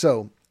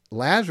 so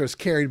Lazarus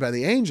carried by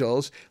the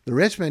angels, the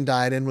rich man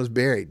died and was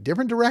buried.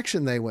 Different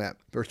direction they went.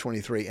 Verse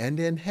 23, and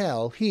in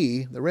hell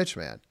he, the rich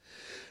man,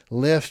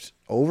 lift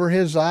over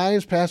his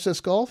eyes past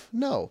this gulf?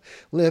 No.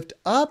 Lift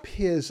up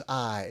his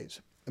eyes,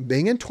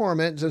 being in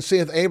torment, and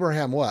seeth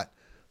Abraham what?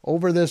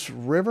 Over this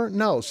river?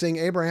 No, seeing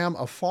Abraham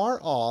afar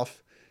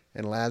off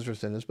and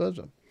Lazarus in his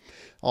bosom.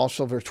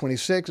 Also, verse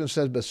 26, it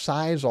says,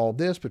 besides all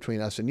this,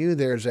 between us and you,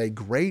 there's a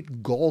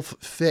great gulf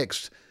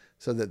fixed,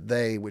 so that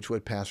they which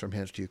would pass from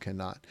hence to you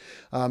cannot.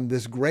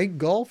 This great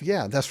gulf,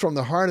 yeah, that's from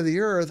the heart of the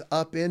earth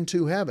up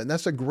into heaven.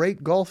 That's a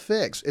great gulf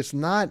fix. It's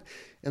not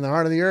in the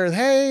heart of the earth,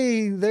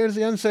 hey, there's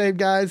the unsaved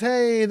guys,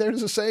 hey,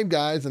 there's the saved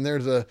guys, and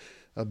there's a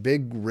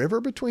big river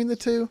between the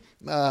two.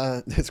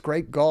 This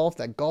great gulf,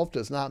 that gulf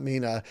does not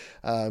mean a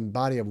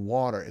body of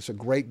water. It's a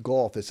great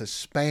gulf. It's a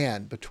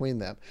span between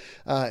them.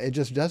 It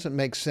just doesn't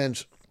make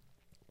sense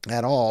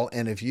at all.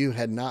 And if you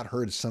had not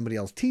heard somebody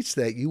else teach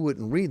that, you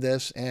wouldn't read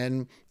this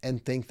and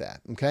think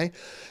that, okay?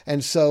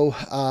 And so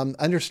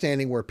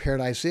understanding where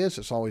paradise is,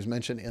 it's always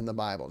mentioned in the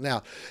Bible.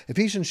 Now,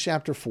 Ephesians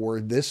chapter 4,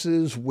 this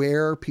is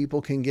where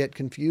people can get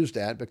confused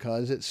at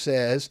because it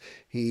says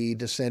he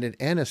descended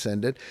and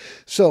ascended.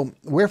 So,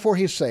 wherefore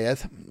he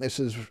saith, this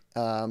is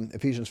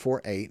Ephesians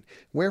 4:8,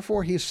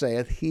 wherefore he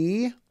saith,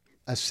 he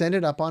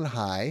ascended up on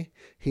high,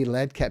 he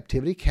led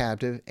captivity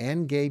captive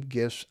and gave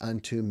gifts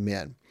unto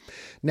men.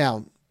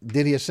 Now,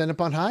 did he ascend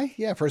up on high?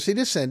 Yeah, first he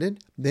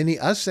descended, then he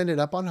ascended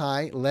up on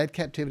high, led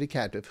captivity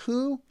captive.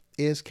 Who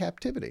is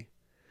captivity?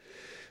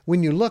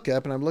 When you look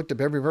up, and I've looked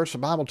up every verse the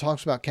Bible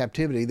talks about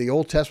captivity, the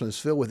Old Testament is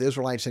filled with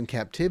Israelites in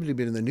captivity,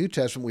 but in the New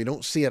Testament we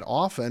don't see it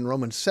often.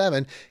 Romans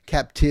 7,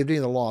 captivity,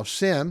 the law of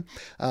sin.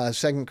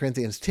 2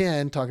 Corinthians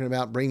 10, talking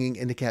about bringing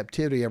into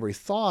captivity every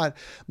thought,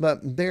 but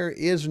there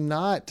is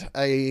not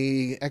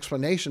a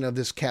explanation of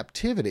this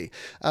captivity.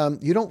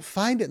 You don't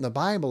find it in the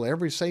Bible.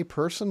 Every saved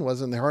person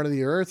was in the heart of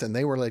the earth and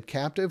they were led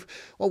captive.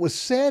 What was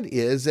said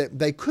is that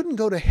they couldn't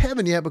go to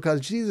heaven yet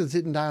because Jesus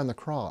didn't die on the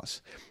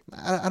cross.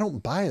 I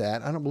don't buy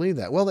that. I don't believe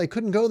that. Well, they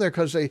couldn't go there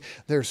because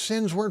their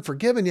sins weren't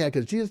forgiven yet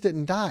because Jesus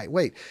didn't die.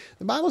 Wait,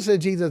 the Bible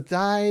said Jesus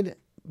died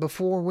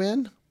before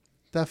when?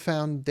 The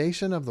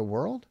foundation of the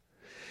world?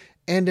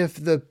 And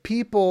if the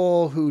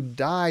people who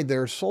died,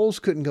 their souls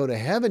couldn't go to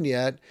heaven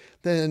yet,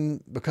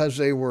 then because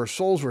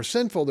souls were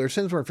sinful, their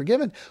sins weren't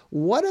forgiven.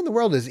 What in the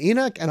world is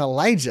Enoch and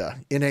Elijah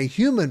in a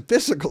human,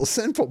 physical,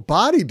 sinful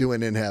body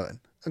doing in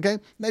heaven? Okay,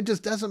 that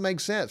just doesn't make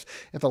sense.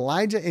 If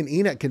Elijah and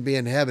Enoch could be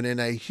in heaven in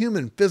a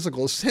human,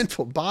 physical,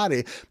 sinful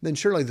body, then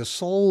surely the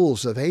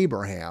souls of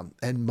Abraham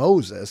and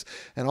Moses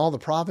and all the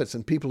prophets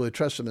and people who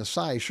trust the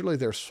Messiah, surely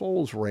their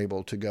souls were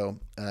able to go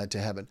to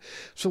heaven.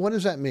 So what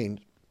does that mean?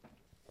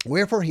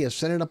 Wherefore he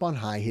ascended up on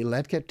high, he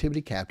led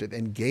captivity captive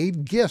and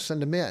gave gifts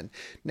unto men.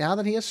 Now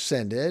that he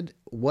ascended,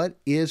 what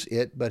is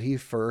it but he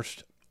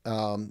first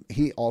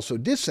he also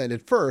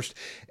descended first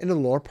into the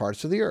lower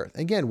parts of the earth.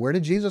 Again, where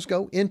did Jesus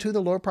go? Into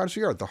the lower parts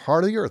of the earth, the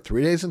heart of the earth,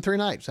 3 days and 3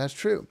 nights. That's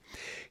true.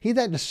 He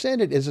that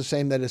descended is the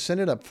same that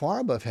ascended up far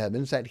above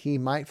heavens, that he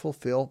might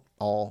fulfill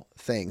all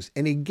things.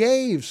 And he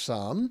gave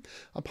some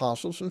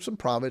apostles and some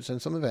prophets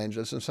and some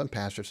evangelists and some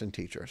pastors and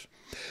teachers.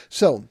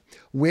 So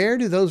where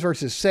do those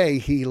verses say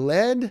he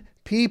led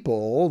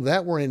people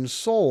that were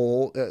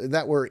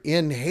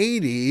in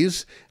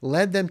Hades,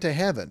 led them to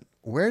heaven?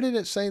 Where did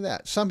it say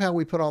that? Somehow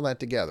we put all that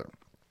together.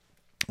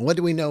 What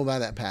do we know by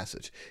that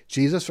passage?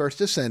 Jesus first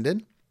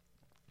descended,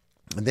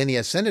 and then he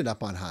ascended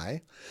up on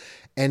high,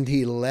 and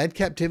he led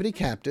captivity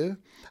captive,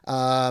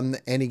 and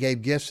he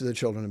gave gifts to the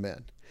children of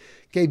men.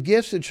 Gave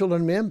gifts to the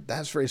children of men.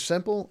 That's very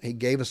simple. He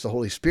gave us the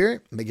Holy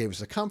Spirit. He gave us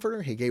the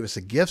Comforter. He gave us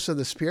the gifts of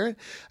the Spirit.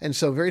 And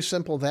so very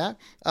simple that.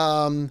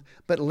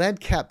 But led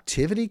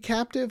captivity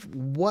captive.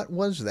 What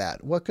was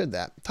that? What could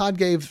that? Todd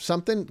gave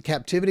something.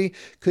 Captivity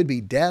could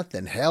be death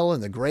and hell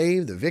and the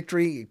grave, the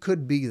victory. It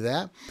could be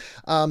that.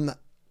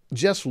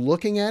 Just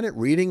looking at it,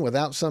 reading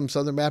without some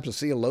Southern Baptist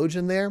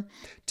theologian there,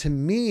 to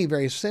me,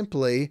 very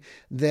simply,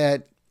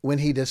 that when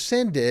he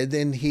descended,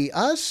 then he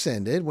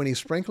ascended, when he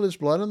sprinkled his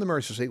blood on the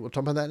mercy seat. We'll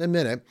talk about that in a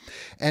minute.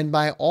 And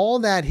by all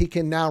that, he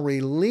can now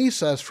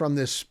release us from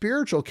this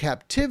spiritual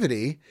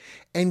captivity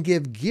and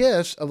give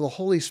gifts of the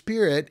Holy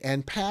Spirit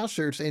and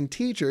pastors and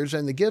teachers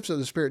and the gifts of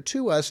the Spirit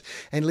to us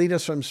and lead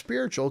us from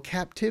spiritual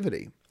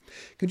captivity.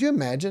 Could you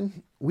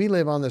imagine? We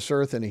live on this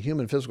earth in a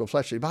human, physical,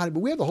 fleshly body, but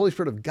we have the Holy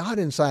Spirit of God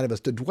inside of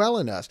us to dwell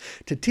in us,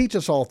 to teach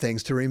us all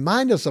things, to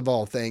remind us of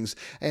all things,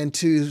 and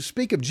to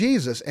speak of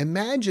Jesus.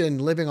 Imagine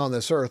living on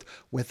this earth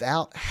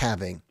without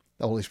having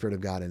the Holy Spirit of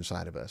God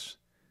inside of us.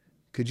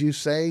 Could you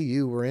say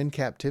you were in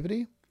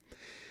captivity?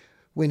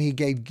 When he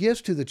gave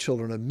gifts to the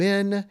children of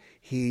men,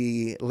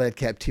 he led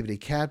captivity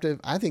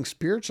captive. I think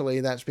spiritually,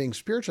 that's being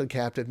spiritually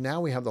captive.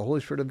 Now we have the Holy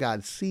Spirit of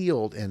God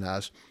sealed in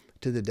us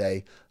to the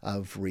day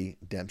of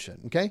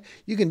redemption. Okay?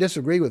 You can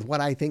disagree with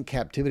what I think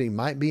captivity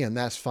might be, and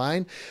that's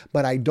fine,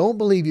 but I don't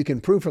believe you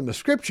can prove from the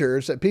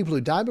scriptures that people who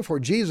died before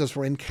Jesus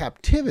were in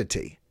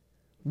captivity.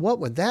 What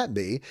would that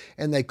be?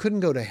 And they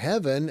couldn't go to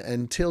heaven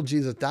until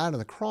Jesus died on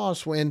the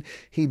cross, when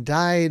he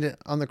died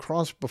on the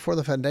cross before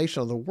the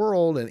foundation of the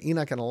world, and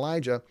Enoch and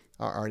Elijah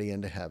are already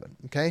into heaven.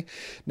 Okay?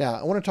 Now,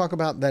 I want to talk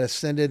about that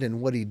ascended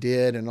and what he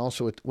did, and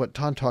also what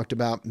Tom talked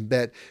about,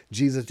 that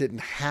Jesus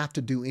didn't have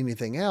to do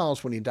anything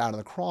else when he died on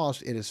the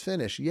cross. It is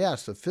finished.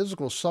 Yes, the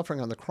physical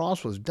suffering on the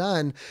cross was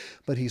done,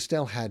 but he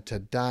still had to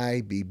die,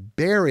 be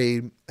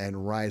buried,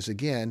 and rise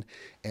again.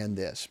 And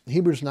this.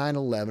 Hebrews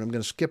 9:11. I'm going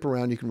to skip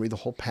around. You can read the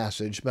whole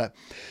passage, but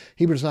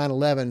Hebrews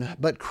 9:11.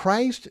 But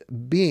Christ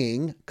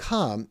being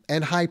come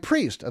and high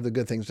priest of the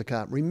good things to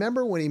come.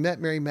 Remember when he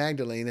met Mary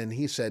Magdalene and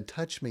he said,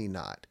 "Touch me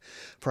not,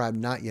 for I have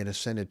not yet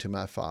ascended to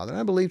my Father."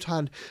 And I believe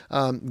Todd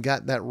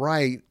got that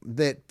right,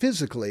 that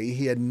physically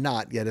he had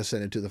not yet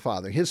ascended to the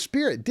Father. His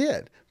spirit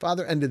did.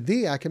 "Father, unto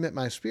thee I commit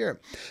my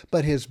spirit."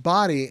 But his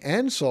body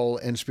and soul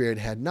and spirit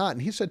had not.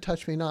 And he said,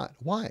 "Touch me not."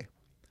 Why?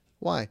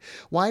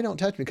 Why don't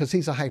touch me? Because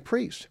he's a high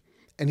priest,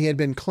 and he had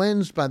been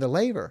cleansed by the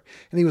laver,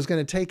 and he was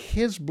going to take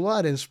his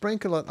blood and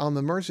sprinkle it on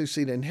the mercy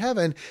seat in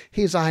heaven.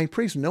 He's a high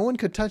priest. No one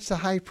could touch the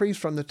high priest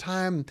from the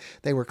time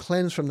they were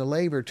cleansed from the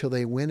laver till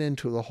they went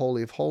into the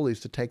Holy of Holies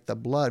to take the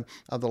blood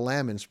of the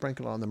Lamb and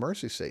sprinkle it on the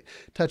mercy seat.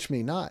 Touch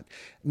me not.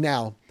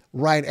 Now,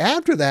 right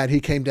after that,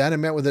 he came down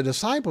and met with the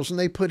disciples, and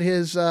they put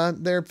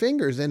their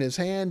fingers in his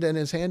hand and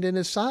his hand in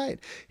his side.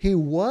 He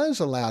was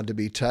allowed to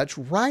be touched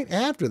right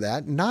after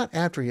that, not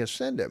after he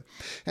ascended.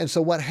 And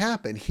so what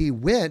happened? He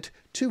went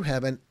to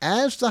heaven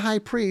as the high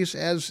priest,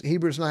 as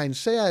Hebrews 9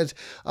 says,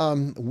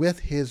 with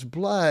his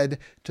blood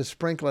to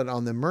sprinkle it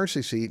on the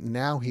mercy seat.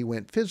 Now he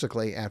went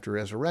physically after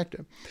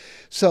resurrected.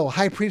 So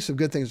high priest of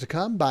good things to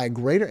come, by a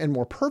greater and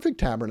more perfect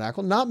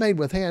tabernacle, not made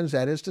with hands,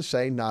 that is to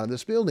say, not of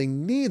this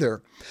building,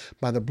 neither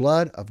by the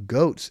blood of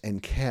goats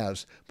and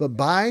calves, but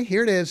by,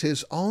 here it is,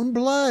 his own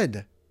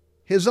blood.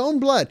 His own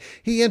blood.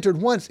 He entered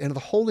once into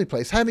the holy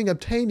place, having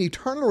obtained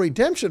eternal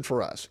redemption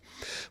for us.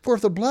 For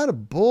if the blood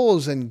of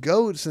bulls and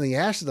goats and the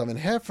ashes of an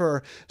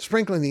heifer,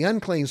 sprinkling the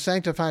unclean,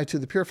 sanctify to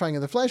the purifying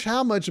of the flesh,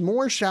 how much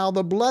more shall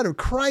the blood of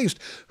Christ,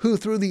 who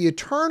through the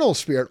eternal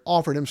Spirit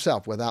offered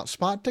himself without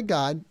spot to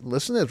God,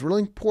 listen to this,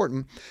 really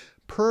important,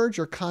 purge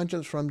your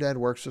conscience from dead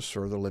works to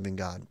serve the living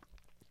God.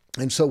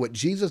 And so what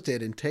Jesus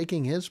did in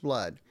taking his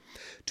blood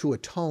to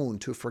atone,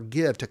 to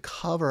forgive, to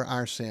cover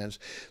our sins.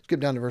 Skip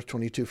down to verse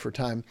 22 for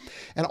time.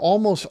 And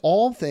almost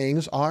all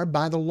things are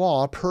by the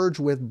law purged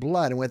with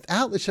blood, and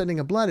without the shedding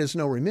of blood is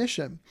no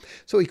remission.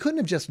 So he couldn't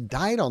have just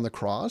died on the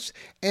cross,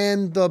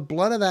 and the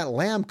blood of that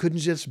lamb couldn't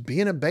just be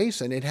in a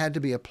basin. It had to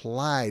be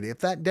applied. If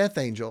that death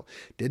angel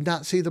did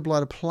not see the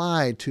blood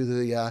applied to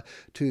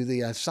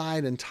the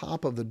side and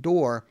top of the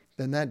door,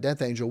 then that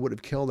death angel would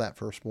have killed that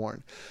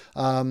firstborn.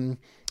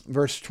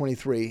 verse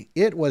 23,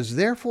 it was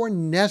therefore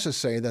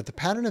necessary that the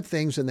pattern of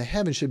things in the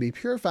heavens should be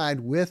purified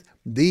with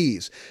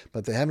these,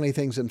 but the heavenly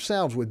things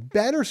themselves with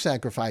better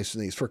sacrifice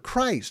than these. For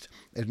Christ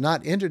is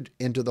not entered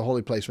into the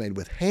holy place made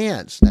with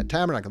hands, that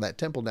tabernacle, that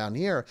temple down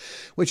here,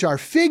 which are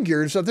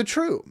figures of the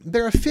true.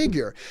 They're a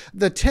figure.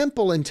 The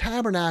temple and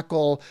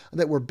tabernacle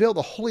that were built,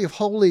 the Holy of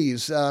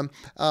Holies,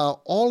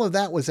 all of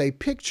that was a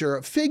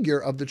figure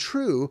of the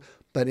true,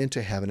 but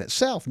into heaven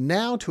itself,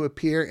 now to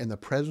appear in the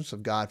presence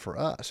of God for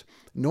us.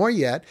 Nor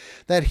yet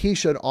that he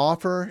should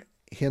offer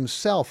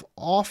himself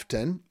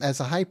often as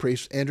a high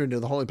priest enter into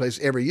the holy place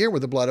every year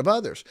with the blood of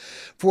others.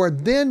 For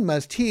then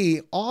must he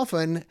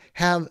often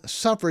have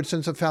suffered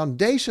since the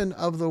foundation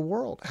of the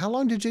world. How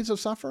long did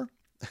Jesus suffer?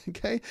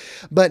 Okay.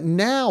 But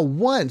now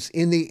once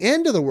in the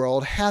end of the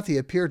world hath he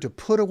appeared to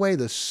put away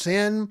the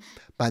sin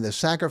by the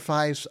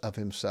sacrifice of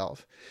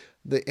himself.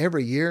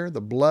 Every year, the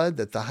blood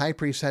that the high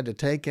priest had to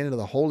take into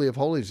the Holy of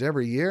Holies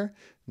every year,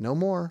 no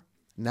more.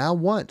 Now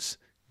once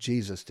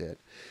Jesus did.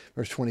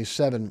 Verse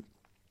 27,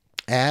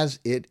 as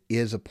it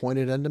is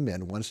appointed unto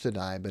men once to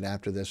die, but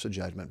after this a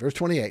judgment. Verse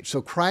 28,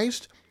 so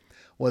Christ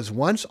was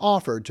once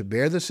offered to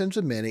bear the sins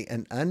of many,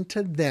 and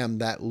unto them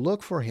that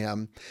look for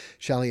him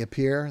shall he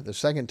appear the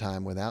second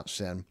time without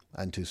sin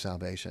unto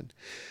salvation.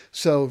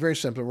 So very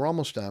simply, we're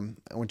almost done.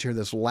 I want you to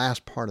hear this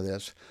last part of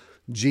this.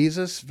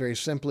 Jesus very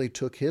simply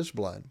took his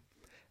blood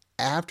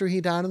after he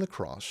died on the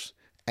cross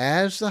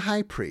as the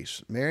high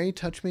priest, Mary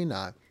touch me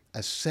not,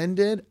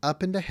 ascended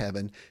up into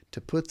heaven to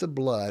put the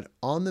blood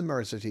on the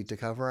mercy seat to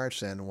cover our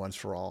sin once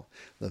for all.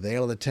 The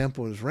veil of the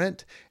temple was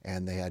rent,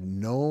 and they had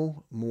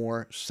no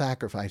more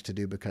sacrifice to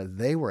do because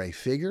they were a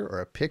figure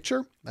or a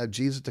picture of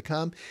Jesus to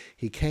come.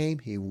 He came,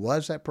 he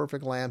was that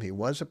perfect lamb, he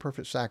was a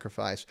perfect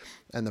sacrifice,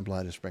 and the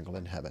blood is sprinkled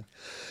in heaven.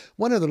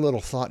 One other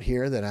little thought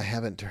here that I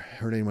haven't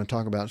heard anyone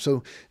talk about.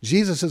 So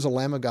Jesus is a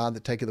Lamb of God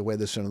that taketh away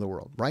the sin of the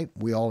world, right?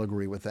 We all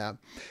agree with that.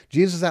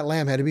 Jesus, that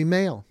lamb, had to be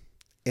male.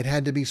 It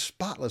had to be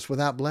spotless,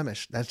 without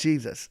blemish. That's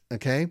Jesus,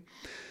 okay?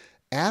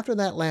 After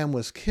that lamb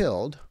was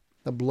killed,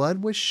 the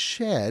blood was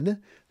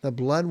shed, the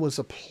blood was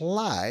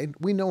applied.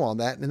 We know all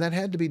that, and that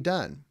had to be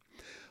done.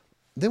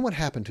 Then what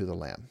happened to the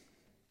lamb?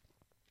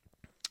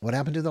 What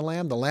happened to the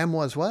lamb? The lamb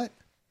was what?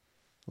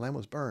 The lamb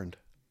was burned.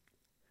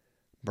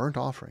 Burnt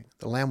offering.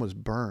 The lamb was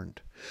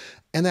burned.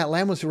 And that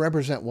lamb was to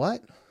represent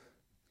what?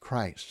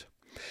 Christ.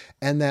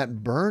 And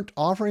that burnt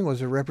offering was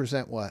to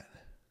represent what?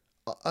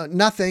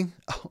 Nothing.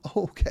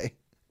 Okay.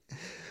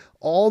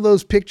 All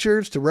those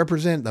pictures to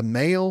represent the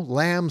male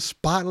lamb,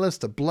 spotless,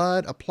 the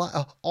blood,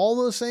 apply, all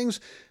those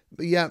things.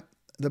 But yet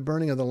the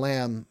burning of the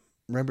lamb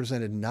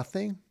represented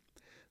nothing.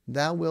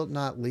 Thou wilt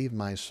not leave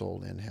my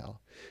soul in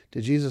hell.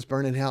 Did Jesus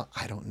burn in hell?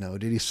 I don't know.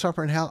 Did he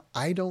suffer in hell?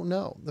 I don't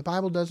know. The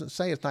Bible doesn't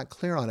say, it's not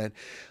clear on it.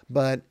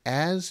 But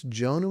as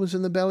Jonah was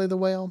in the belly of the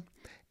whale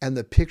and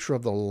the picture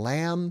of the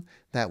lamb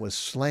that was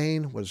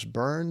slain was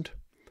burned,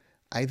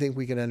 I think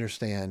we can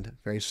understand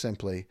very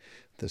simply,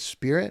 the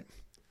spirit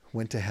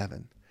went to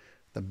heaven.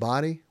 The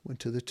body went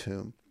to the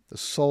tomb. The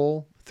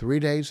soul, 3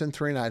 days and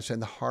 3 nights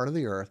in the heart of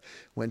the earth,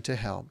 went to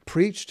hell.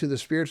 Preached to the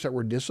spirits that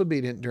were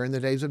disobedient during the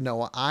days of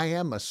Noah, I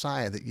am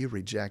Messiah that you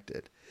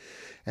rejected.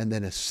 And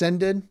then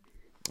ascended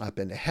up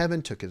into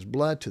heaven, took his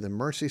blood to the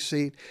mercy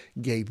seat,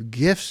 gave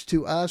gifts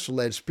to us,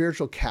 led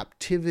spiritual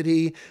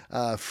captivity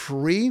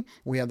free.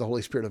 We have the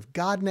Holy Spirit of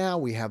God now.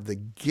 We have the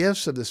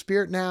gifts of the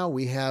Spirit now.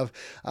 We have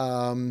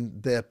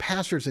the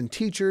pastors and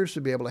teachers to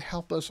be able to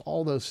help us,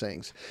 all those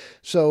things.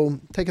 So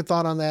take a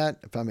thought on that.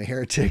 If I'm a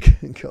heretic,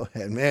 go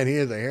ahead. Man, he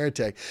is a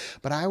heretic.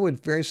 But I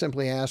would very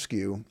simply ask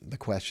you the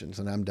questions,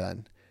 and I'm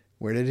done.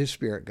 Where did his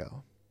spirit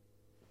go?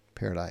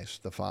 Paradise,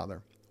 the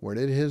Father. Where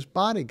did his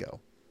body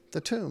go?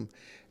 The tomb.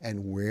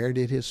 And where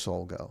did his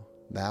soul go?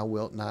 Thou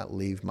wilt not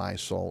leave my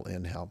soul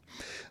in hell.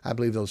 I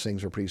believe those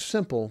things are pretty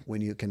simple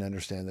when you can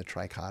understand the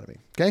trichotomy.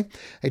 Okay?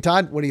 Hey,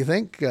 Todd, what do you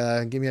think?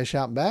 Give me a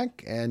shout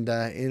back. And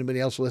anybody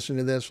else listening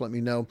to this, let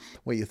me know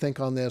what you think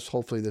on this.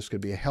 Hopefully this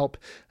could be a help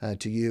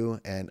to you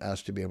and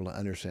us to be able to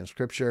understand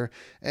Scripture.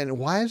 And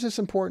why is this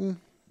important?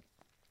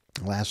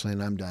 Lastly,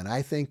 and I'm done.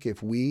 I think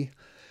if we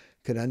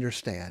could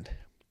understand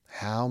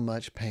how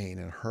much pain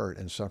and hurt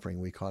and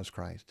suffering we cause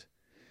Christ,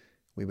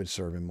 we would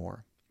serve him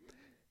more.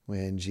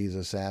 When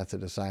Jesus asked the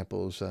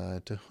disciples,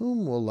 to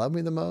whom will love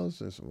me the most?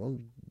 They said, well,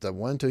 the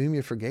one to whom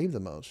you forgave the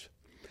most.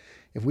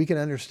 If we can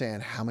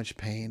understand how much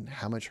pain,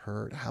 how much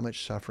hurt, how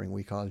much suffering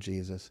we caused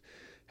Jesus,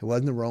 it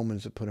wasn't the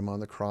Romans that put him on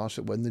the cross.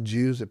 It wasn't the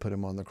Jews that put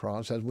him on the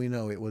cross. As we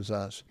know, it was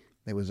us.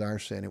 It was our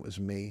sin. It was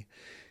me.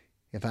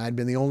 If I had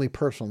been the only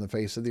person on the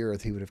face of the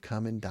earth, he would have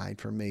come and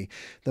died for me.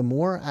 The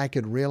more I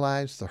could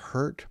realize the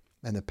hurt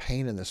and the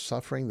pain and the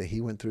suffering that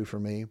he went through for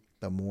me,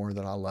 the more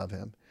that I'll love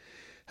him.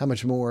 How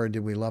much more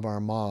did we love our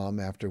mom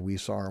after we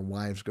saw our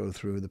wives go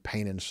through the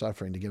pain and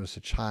suffering to give us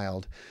a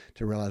child,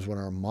 to realize what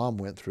our mom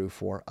went through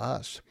for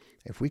us?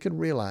 If we could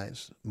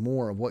realize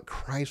more of what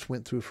Christ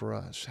went through for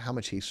us, how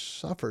much he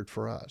suffered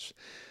for us,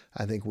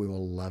 I think we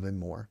will love him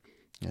more.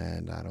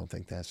 And I don't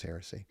think that's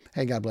heresy.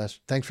 Hey, God bless.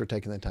 Thanks for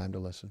taking the time to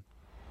listen.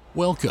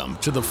 Welcome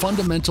to the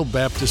Fundamental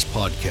Baptist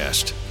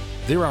Podcast.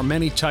 There are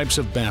many types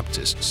of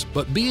Baptists,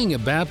 but being a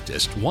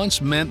Baptist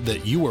once meant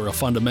that you were a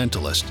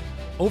fundamentalist.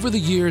 Over the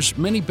years,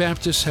 many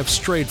Baptists have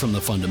strayed from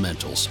the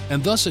fundamentals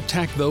and thus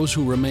attack those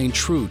who remain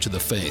true to the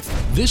faith.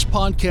 This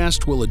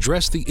podcast will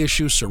address the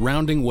issues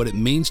surrounding what it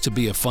means to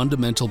be a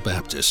fundamental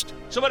Baptist.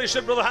 Somebody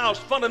said, Brother House,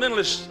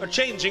 fundamentalists are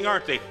changing,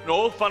 aren't they?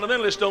 No,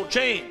 fundamentalists don't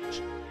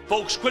change.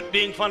 Folks quit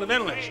being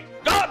fundamentalists.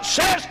 God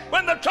says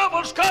when the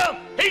troubles come,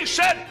 He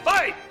said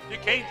fight. You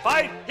can't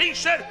fight. He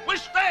said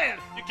withstand.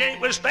 You can't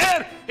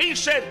withstand. He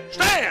said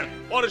stand.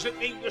 What does it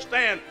mean to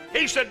stand?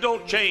 He said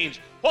don't change.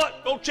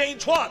 What? Don't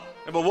change what?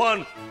 Number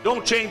one,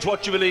 don't change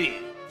what you believe.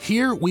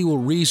 Here we will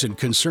reason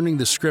concerning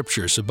the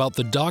Scriptures about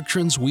the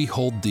doctrines we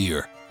hold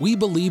dear. We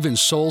believe in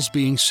souls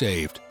being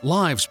saved,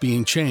 lives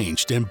being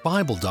changed, and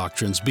Bible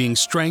doctrines being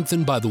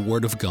strengthened by the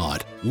Word of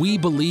God. We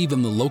believe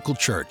in the local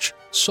church,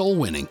 soul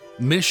winning,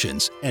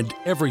 missions, and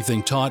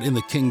everything taught in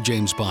the King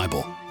James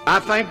Bible.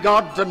 I thank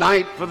God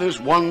tonight for this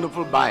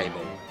wonderful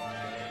Bible.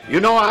 You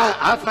know,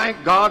 I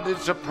thank God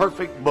it's a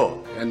perfect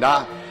book, and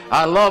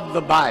I love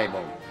the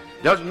Bible.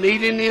 Doesn't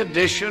need any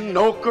addition,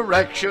 no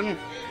correction,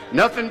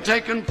 nothing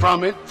taken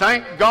from it.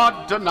 Thank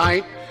God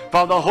tonight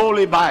for the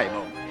Holy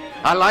Bible.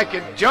 I like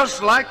it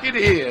just like it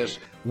is.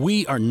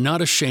 We are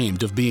not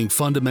ashamed of being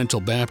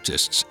fundamental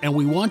Baptists, and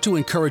we want to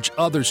encourage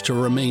others to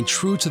remain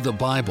true to the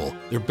Bible,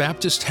 their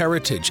Baptist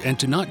heritage, and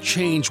to not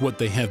change what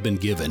they have been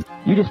given.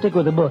 You just stick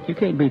with the book. You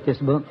can't beat this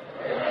book.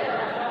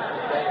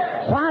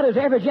 Why does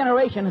every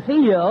generation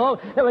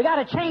feel that we got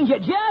to change it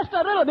just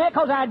a little bit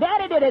because our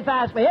daddy did it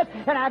like this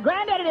and our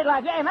granddaddy did it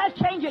like that, and let's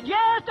change it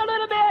just a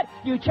little bit?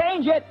 You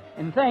change it,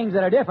 and things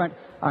that are different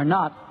are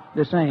not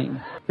the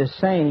same. The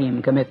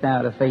same commit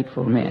thou to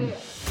faithful men.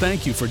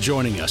 Thank you for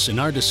joining us in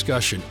our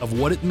discussion of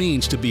what it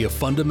means to be a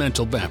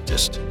fundamental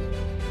Baptist.